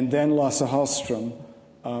 And then Lasse Hallström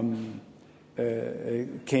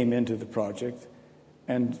came into the project,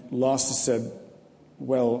 and Lasse said,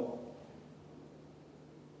 well,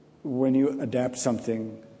 when you adapt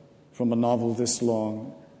something from a novel this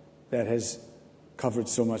long that has covered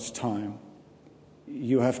so much time,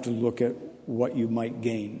 you have to look at what you might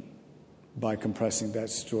gain by compressing that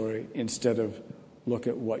story instead of look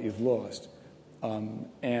at what you've lost.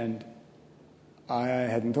 And I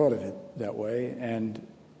hadn't thought of it that way. And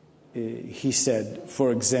he said,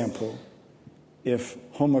 for example, if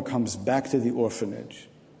Homer comes back to the orphanage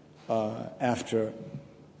after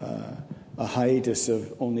a hiatus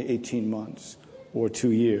of only 18 months or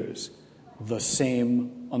 2 years, the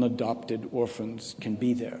same unadopted orphans can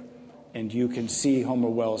be there. And you can see Homer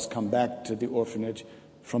Wells come back to the orphanage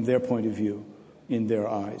from their point of view, in their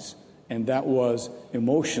eyes. And that was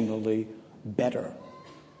emotionally better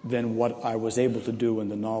than what I was able to do in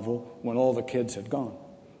the novel when all the kids had gone.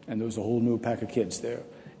 And there was a whole new pack of kids there.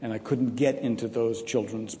 And I couldn't get into those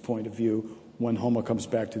children's point of view when Homer comes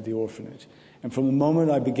back to the orphanage. And from the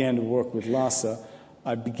moment I began to work with Lasse,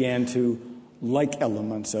 I began to like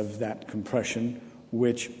elements of that compression,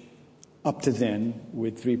 which up to then,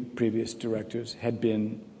 with 3 previous directors, had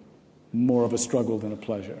been more of a struggle than a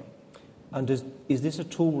pleasure. And is this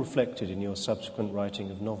at all reflected in your subsequent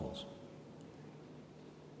writing of novels?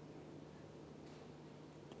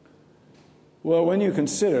 Well, when you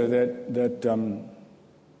consider that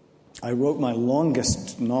I wrote my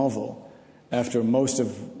longest novel after most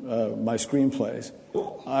of my screenplays,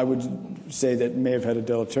 I would say that may have had a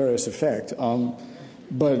deleterious effect.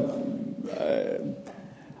 But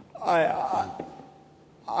I've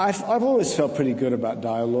always felt pretty good about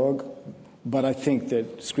dialogue, but I think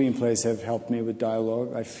that screenplays have helped me with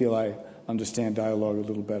dialogue. I feel I understand dialogue a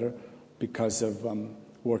little better because of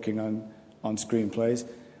working on screenplays.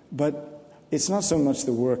 But it's not so much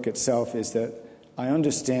the work itself, is that I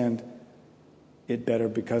understand it better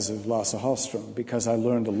because of Lasse Hallström, because I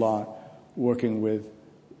learned a lot working with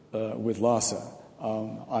Lasse.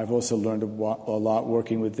 I've also learned a lot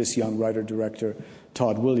working with this young writer-director,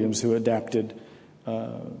 Todd Williams, who adapted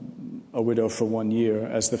A Widow for 1 year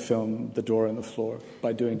as the film The Door on the Floor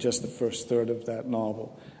by doing just the first third of that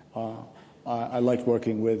novel. I liked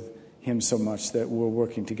working with him so much that we're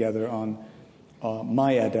working together on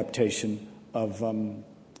my adaptation of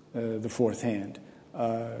The Fourth Hand.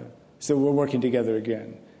 So we're working together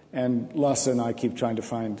again. And Lasse and I keep trying to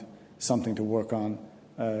find something to work on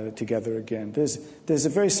together again. There's a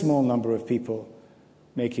very small number of people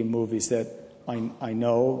making movies that I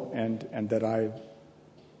know and that I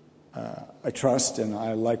trust, and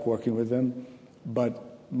I like working with them.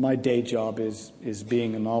 But my day job is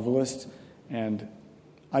being a novelist, and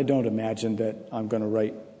I don't imagine that I'm going to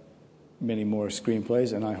write many more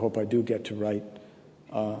screenplays, and I hope I do get to write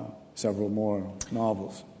several more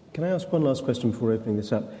novels. Can I ask one last question before opening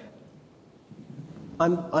this up?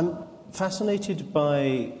 I'm fascinated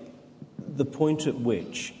by the point at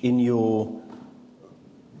which, in your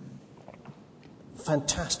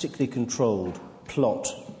fantastically controlled,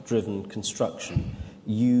 plot-driven construction,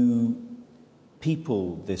 you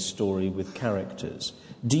people this story with characters.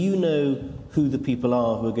 Do you know who the people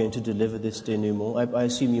are who are going to deliver this denouement? I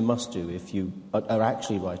assume you must do if you are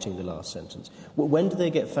actually writing the last sentence. When do they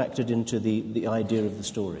get factored into the idea of the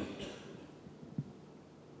story?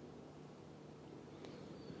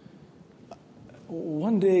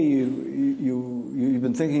 One day you've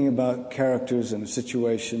been thinking about characters and a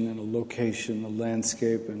situation and a location, a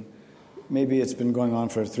landscape, and maybe it's been going on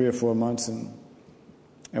for 3 or 4 months, and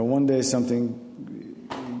one day something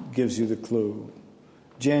gives you the clue.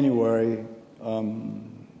 January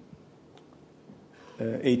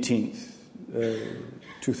 18th,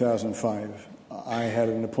 2005, I had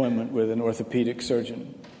an appointment with an orthopedic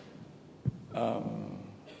surgeon.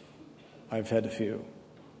 I've had a few.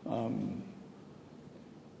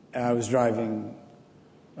 I was driving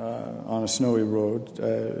on a snowy road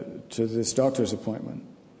to this doctor's appointment,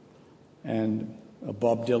 and a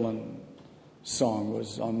Bob Dylan song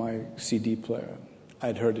was on my CD player.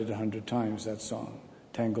 I'd heard it 100 times, that song,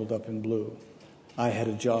 Tangled Up in Blue. I had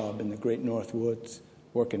a job in the Great North Woods,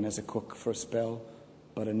 working as a cook for a spell,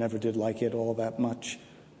 but I never did like it all that much,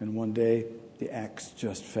 and one day the axe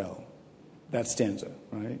just fell. That stanza,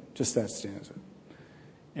 right? Just that stanza.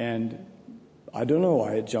 And I don't know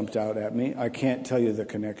why it jumped out at me. I can't tell you the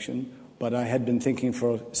connection, but I had been thinking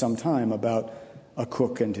for some time about a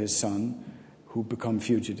cook and his son who become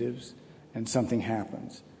fugitives, and something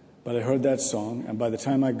happens. But I heard that song, and by the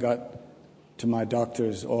time I got to my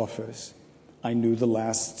doctor's office, I knew the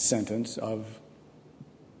last sentence of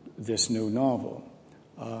this new novel.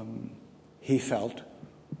 He felt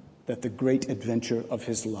that the great adventure of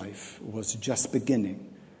his life was just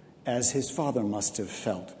beginning, as his father must have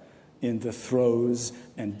felt in the throes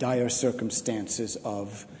and dire circumstances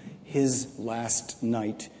of his last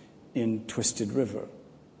night in Twisted River.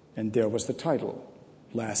 And there was the title,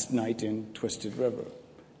 Last Night in Twisted River.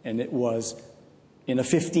 And it was in a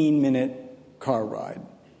 15-minute car ride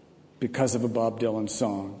because of a Bob Dylan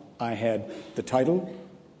song. I had the title,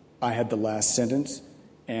 I had the last sentence,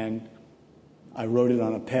 and I wrote it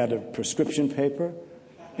on a pad of prescription paper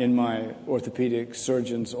in my orthopedic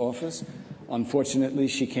surgeon's office. Unfortunately,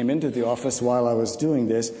 she came into the office while I was doing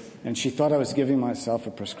this, and she thought I was giving myself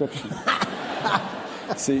a prescription.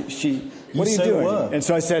 See, what are you doing? Were. And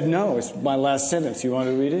so I said, no, it's my last sentence. You want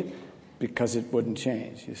to read it? Because it wouldn't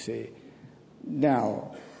change, you see.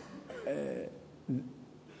 Now,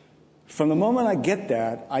 from the moment I get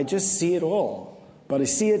that, I just see it all. But I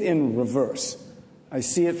see it in reverse. I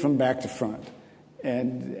see it from back to front.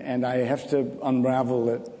 And I have to unravel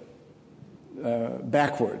it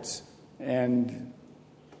backwards. And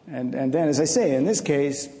then, as I say, in this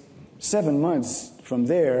case, 7 months from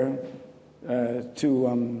there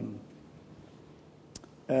to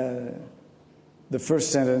the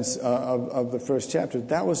first sentence of the first chapter,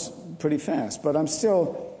 that was pretty fast. But I'm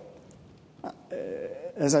still,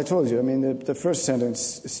 as I told you, I mean, the first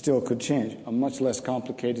sentence still could change. A much less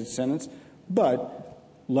complicated sentence, but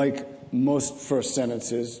like most first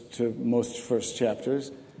sentences to most first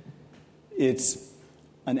chapters, it's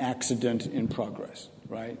an accident in progress,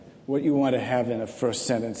 right? What you want to have in a first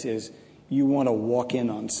sentence is you want to walk in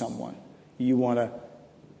on someone. You want to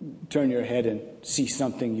turn your head and see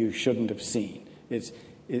something you shouldn't have seen. It's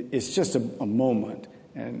just a moment,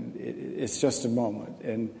 and it's just a moment,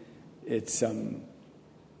 and it's.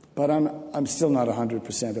 But I'm still not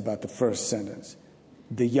 100% about the first sentence.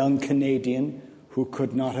 The young Canadian who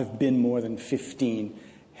could not have been more than 15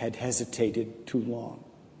 had hesitated too long.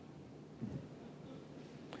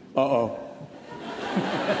 Uh-oh.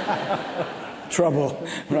 Trouble,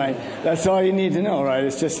 right? That's all you need to know, right?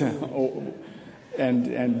 It's just, and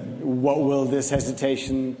what will this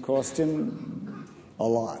hesitation cost him? A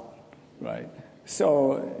lot, right?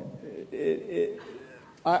 So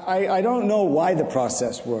I don't know why the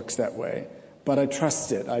process works that way, but I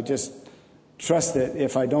trust it. I just trust that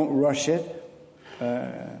if I don't rush it,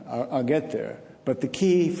 I'll get there. But the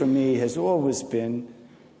key for me has always been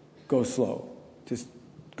go slow. Just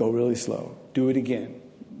go really slow. Do it again.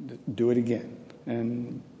 Do it again.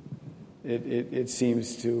 And it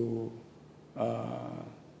seems to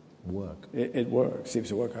work. It works. Seems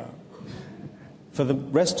to work out. For the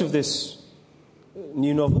rest of this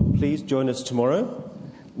new novel, please join us tomorrow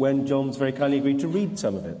when John's very kindly agreed to read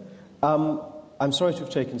some of it. I'm sorry to have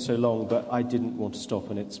taken so long, but I didn't want to stop,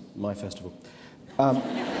 and it's my festival.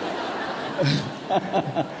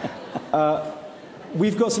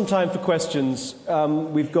 We've got some time for questions.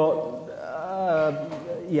 We've got,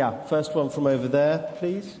 first one from over there,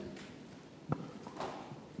 please.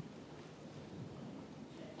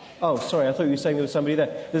 Oh, sorry, I thought you were saying there was somebody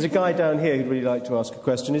there. There's a guy down here who'd really like to ask a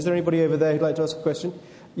question. Is there anybody over there who'd like to ask a question?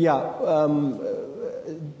 Yeah,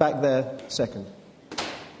 back there, second.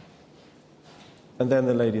 And then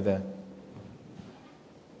the lady there.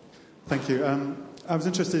 Thank you. I was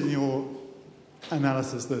interested in your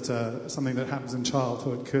analysis that something that happens in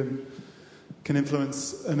childhood can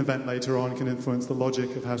influence an event later on, can influence the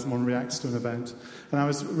logic of how someone reacts to an event. And I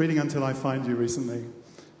was reading Until I Find You recently,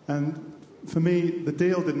 and for me, the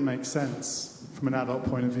deal didn't make sense from an adult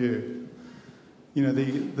point of view. You know,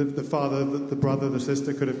 the father, the brother, the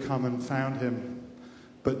sister could have come and found him,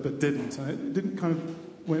 but didn't. And it didn't kind of,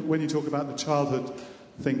 when you talk about the childhood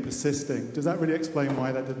thing persisting, does that really explain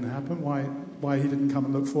why that didn't happen? Why he didn't come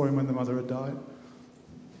and look for him when the mother had died?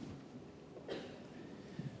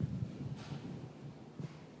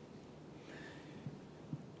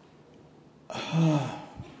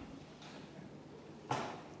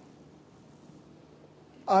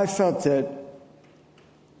 I felt that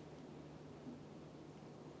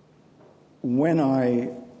when I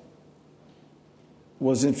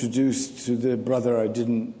was introduced to the brother I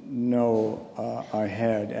didn't know I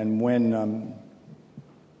had, and when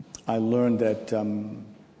I learned that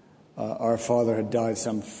our father had died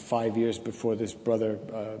some 5 years before this brother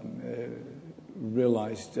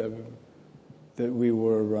realized that we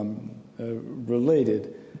were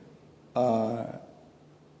related,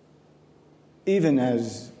 even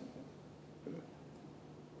as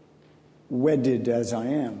wedded as I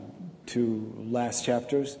am to last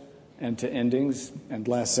chapters and to endings and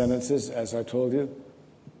last sentences, as I told you,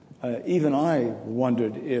 even I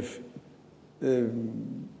wondered if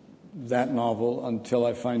that novel, Until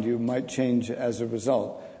I Find You, might change as a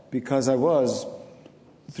result, because I was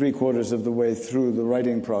 3/4 of the way through the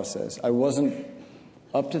writing process. I wasn't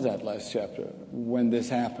up to that last chapter when this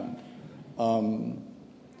happened.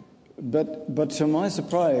 But to my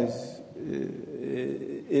surprise,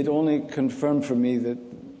 it only confirmed for me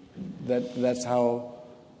that's how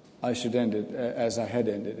I should end it, as I had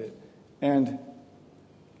ended it. And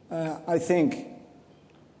I think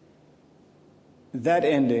that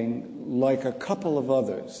ending, like a couple of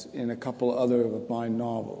others in a couple other of my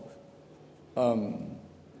novels,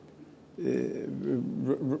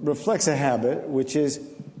 reflects a habit, which is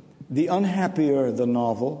the unhappier the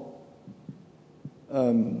novel,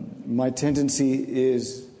 my tendency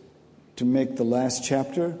is to make the last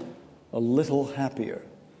chapter a little happier.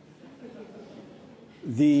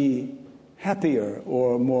 The happier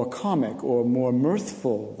or more comic or more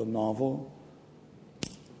mirthful the novel,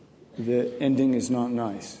 the ending is not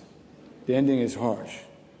nice. The ending is harsh.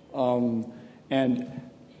 And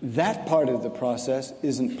that part of the process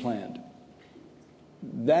isn't planned.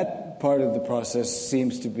 That part of the process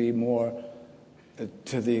seems to be more,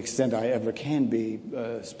 to the extent I ever can be,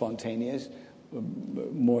 spontaneous,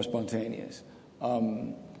 more spontaneous.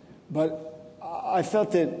 But I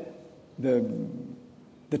felt that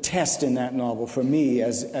the test in that novel for me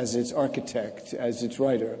as its architect, as its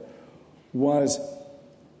writer, was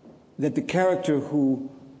that the character who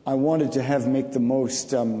I wanted to have make the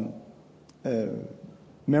most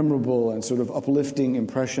memorable and sort of uplifting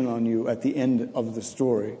impression on you at the end of the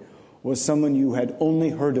story was someone you had only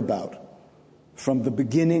heard about from the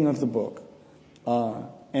beginning of the book,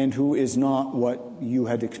 and who is not what you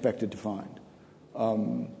had expected to find.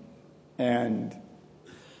 And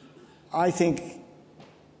I think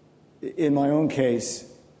in my own case,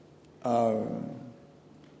 now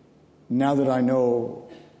that I know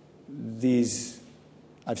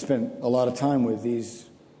I've spent a lot of time with these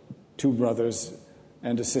two brothers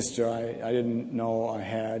and a sister I didn't know I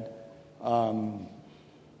had.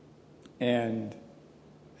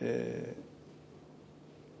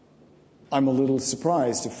 I'm a little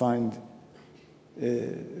surprised to find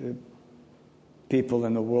people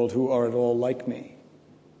in the world who are at all like me.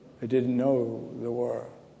 I didn't know there were.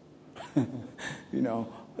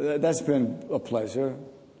 That's been a pleasure.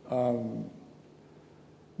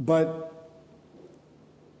 But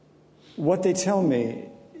what they tell me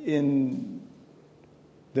in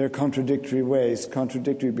their contradictory ways,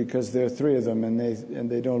 contradictory because there are three of them and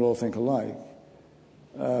they don't all think alike,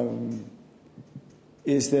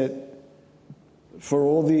 is that for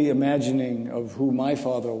all the imagining of who my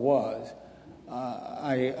father was,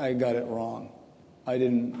 I got it wrong. I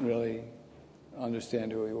didn't really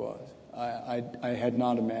understand who he was. I had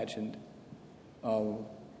not imagined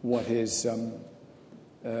what his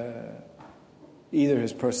either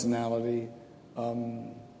his personality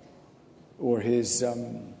or his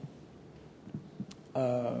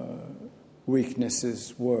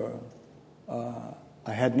weaknesses were.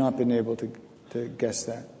 I had not been able to guess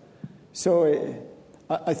that. So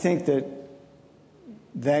I think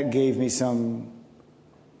that gave me some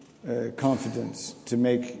confidence to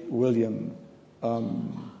make William.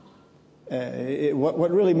 What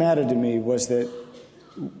really mattered to me was that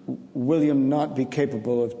William not be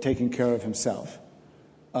capable of taking care of himself.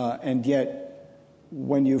 And yet,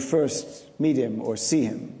 when you first meet him or see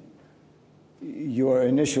him, your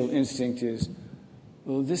initial instinct is,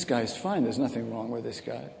 well, this guy's fine. There's nothing wrong with this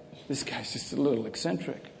guy. This guy's just a little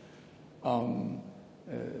eccentric. But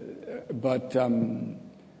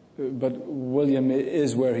William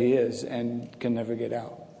is where he is and can never get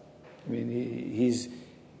out. I mean, he's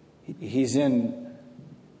in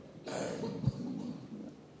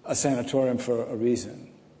a sanatorium for a reason,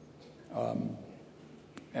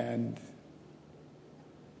 and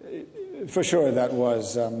for sure that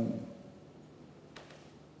was.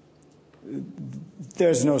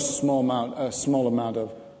 There's no small amount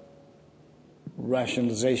of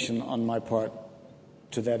rationalization on my part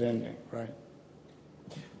to that ending, right?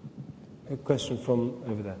 A question from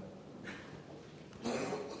over there.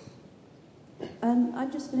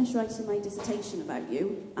 I've just finished writing my dissertation about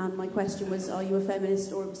you, and my question was, are you a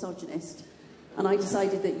feminist or a misogynist? And I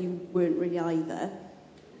decided that you weren't really either.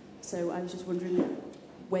 So I was just wondering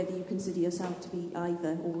whether you consider yourself to be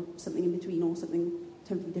either, or something in between, or something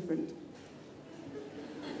totally different.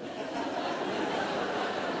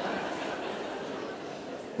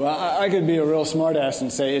 Well, I could be a real smartass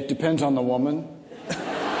and say it depends on the woman.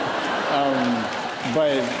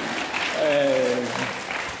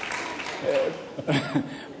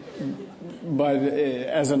 But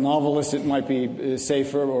as a novelist, it might be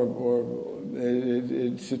safer or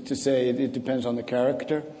to say it depends on the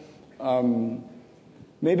character.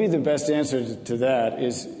 Maybe the best answer to that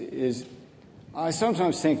is I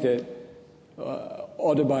sometimes think that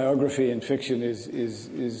autobiography in fiction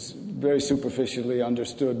is very superficially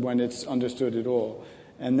understood when it's understood at all.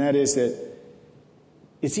 And that is that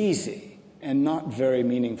it's easy and not very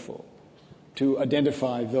meaningful to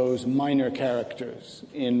identify those minor characters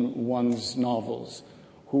in one's novels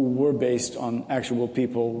who were based on actual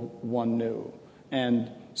people one knew,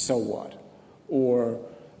 and so what? Or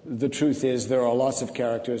the truth is there are lots of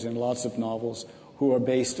characters in lots of novels who are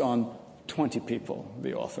based on 20 people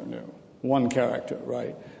the author knew. One character,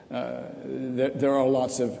 right? There are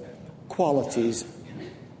lots of qualities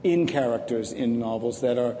in characters in novels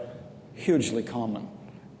that are hugely common,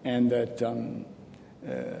 and that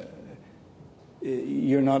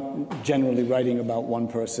you're not generally writing about one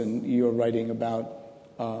person, you're writing about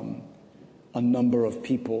a number of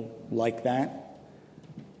people like that.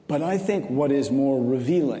 But I think what is more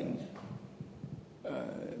revealing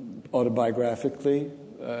autobiographically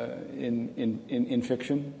in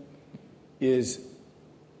fiction is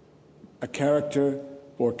a character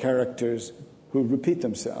or characters who repeat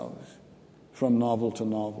themselves from novel to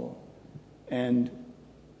novel. And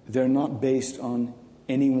they're not based on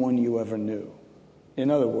anyone you ever knew. In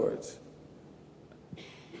other words,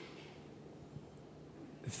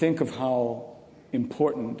 think of how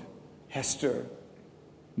important Hester,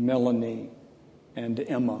 Melanie, and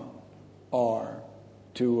Emma are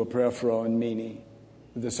to A Prayer for Owen Meany,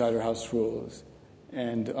 The Cider House Rules,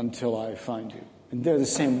 and Until I Find You. And they're the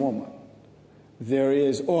same woman. There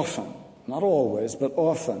is often, not always, but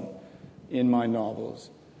often in my novels,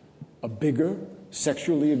 a bigger,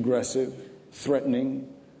 sexually aggressive, threatening,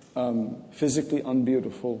 physically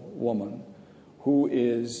unbeautiful woman who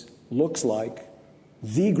looks like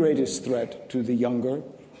the greatest threat to the younger,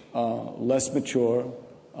 less mature,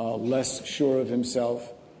 less sure of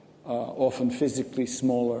himself, often physically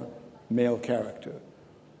smaller male character.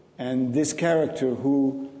 And this character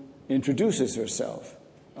who introduces herself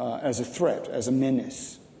as a threat, as a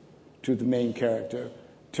menace to the main character,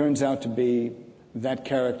 turns out to be that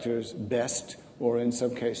character's best, or in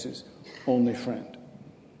some cases, only friend.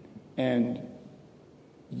 And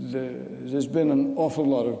there's been an awful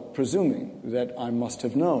lot of presuming that I must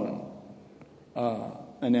have known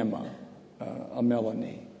an Emma, a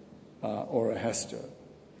Melanie, or a Hester.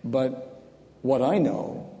 But what I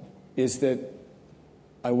know is that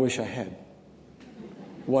I wish I had.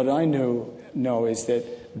 What I know is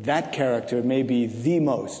that character may be the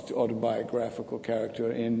most autobiographical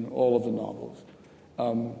character in all of the novels,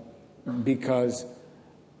 because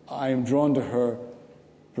I am drawn to her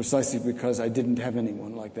precisely because I didn't have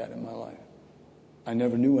anyone like that in my life. I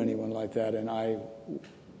never knew anyone like that, and I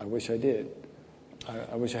wish I did.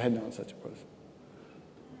 I wish I had known such a person.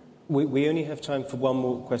 We only have time for one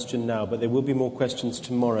more question now, but there will be more questions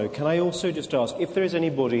tomorrow. Can I also just ask, if there is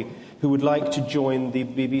anybody who would like to join the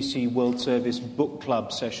BBC World Service Book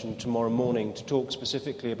Club session tomorrow morning to talk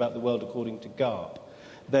specifically about the world according to Garp,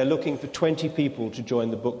 they're looking for 20 people to join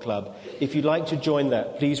the book club. If you'd like to join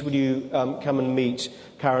that, please will you come and meet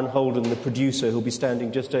Karen Holden, the producer, who'll be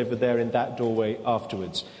standing just over there in that doorway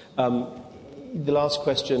afterwards. The last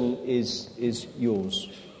question is yours.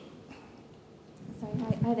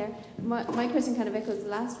 Sorry, hi there. My question kind of echoes the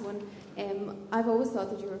last one. I've always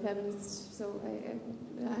thought that you were a feminist, so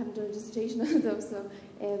I haven't done a dissertation on those. So,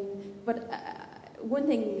 but one of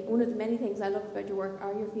the many things I love about your work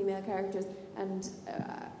are your female characters, and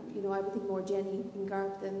I would think more Jenny and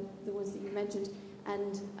Garth than the ones that you mentioned.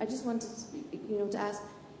 And I just wanted, to ask,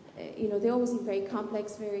 they always seem very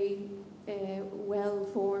complex, very well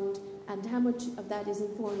formed, and how much of that is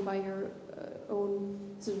informed by your own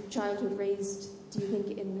sort of childhood raised, do you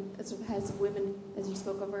think, in a sort of house of women, as you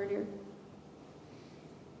spoke of earlier?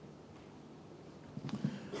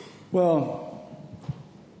 Well,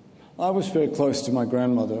 I was very close to my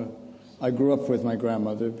grandmother. I grew up with my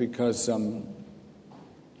grandmother because my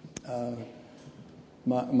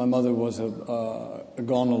mother was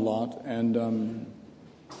gone a lot, and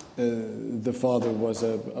the father was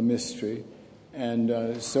a mystery.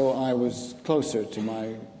 And so I was closer to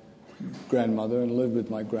my grandmother and lived with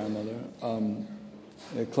my grandmother,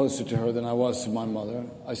 closer to her than I was to my mother.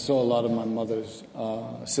 I saw a lot of my mother's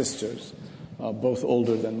sisters, both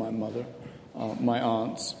older than my mother, my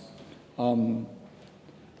aunts. And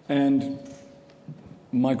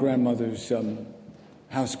my grandmother's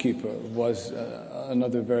housekeeper was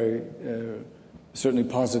another very certainly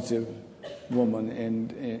positive woman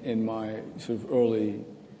in my sort of early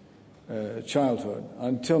childhood.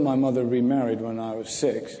 Until my mother remarried when I was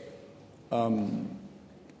 6,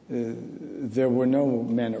 there were no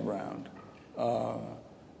men around.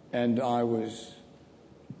 And I was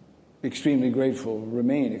extremely grateful,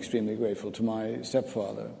 remain extremely grateful to my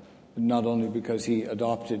stepfather, not only because he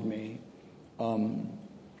adopted me,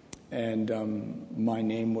 and my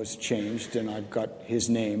name was changed, and I got his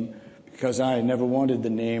name, because I never wanted the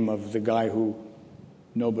name of the guy who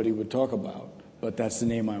nobody would talk about, but that's the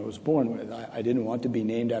name I was born with. I didn't want to be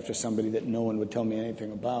named after somebody that no one would tell me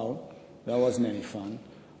anything about. That wasn't any fun.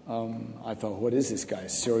 I thought, what is this guy, a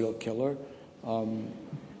serial killer? And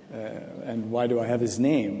why do I have his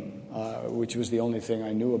name, which was the only thing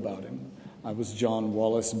I knew about him. I was John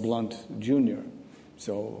Wallace Blunt, Jr.,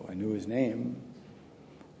 so I knew his name.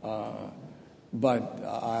 But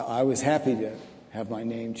I was happy to have my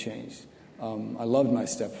name changed. I loved my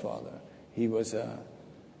stepfather. He was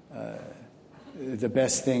the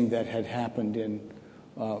best thing that had happened in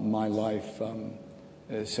my life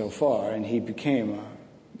so far, and he became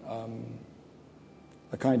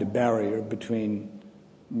a kind of barrier between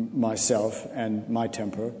myself and my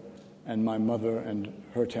temper, and my mother and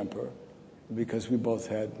her temper, because we both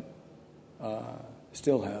had,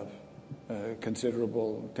 still have,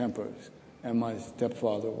 considerable tempers. And my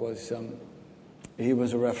stepfather was, he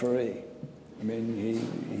was a referee. I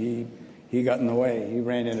mean, he got in the way. He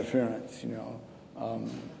ran interference,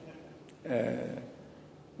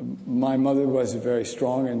 My mother was a very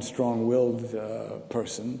strong and strong-willed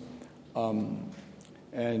person,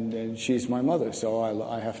 and she's my mother, so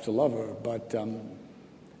I have to love her. But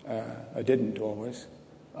I didn't always.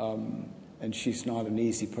 And she's not an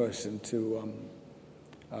easy person to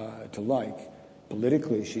like.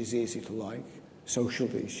 Politically, she's easy to like.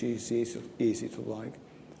 Socially, she's easy to like.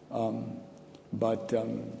 But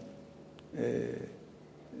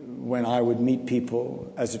when I would meet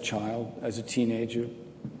people as a child, as a teenager,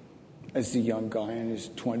 as a young guy in his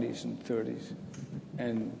 20s and 30s,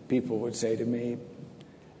 and people would say to me,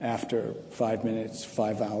 after 5 minutes,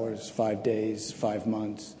 5 hours, 5 days, 5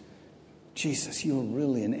 months, Jesus, you're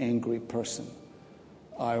really an angry person.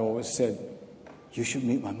 I always said, you should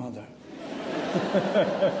meet my mother.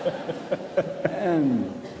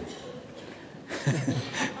 And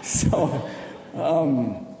so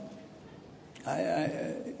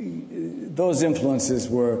those influences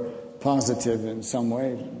were positive in some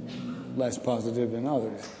way, less positive in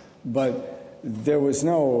others. But there was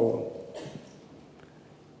no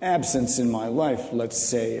absence in my life, let's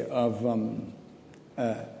say, of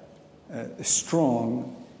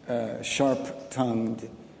strong, sharp-tongued,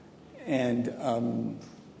 and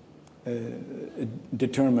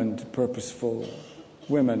determined, purposeful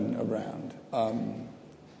women around.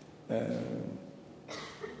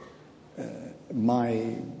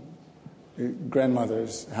 My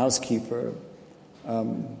grandmother's housekeeper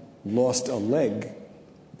lost a leg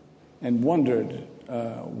and wondered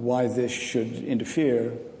why this should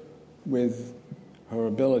interfere with her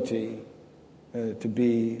ability to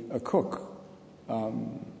be a cook.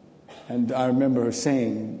 And I remember her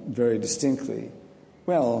saying very distinctly,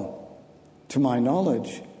 well, to my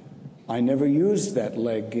knowledge, I never used that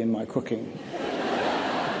leg in my cooking.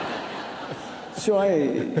 So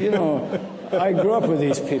I grew up with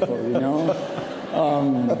these people,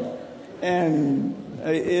 and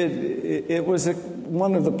it was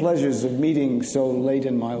one of the pleasures of meeting so late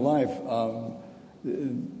in my life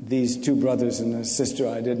these two brothers and a sister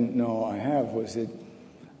I didn't know I have. Was it?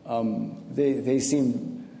 They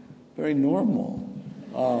seemed very normal,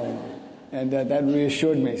 and that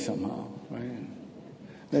reassured me somehow. Right?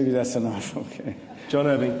 Maybe that's enough. Okay. John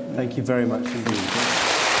Irving, thank you very much indeed.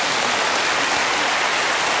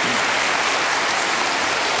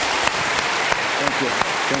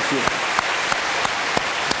 Thank you.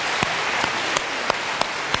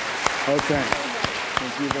 Okay.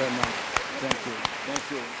 Thank you very much. Thank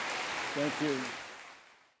you.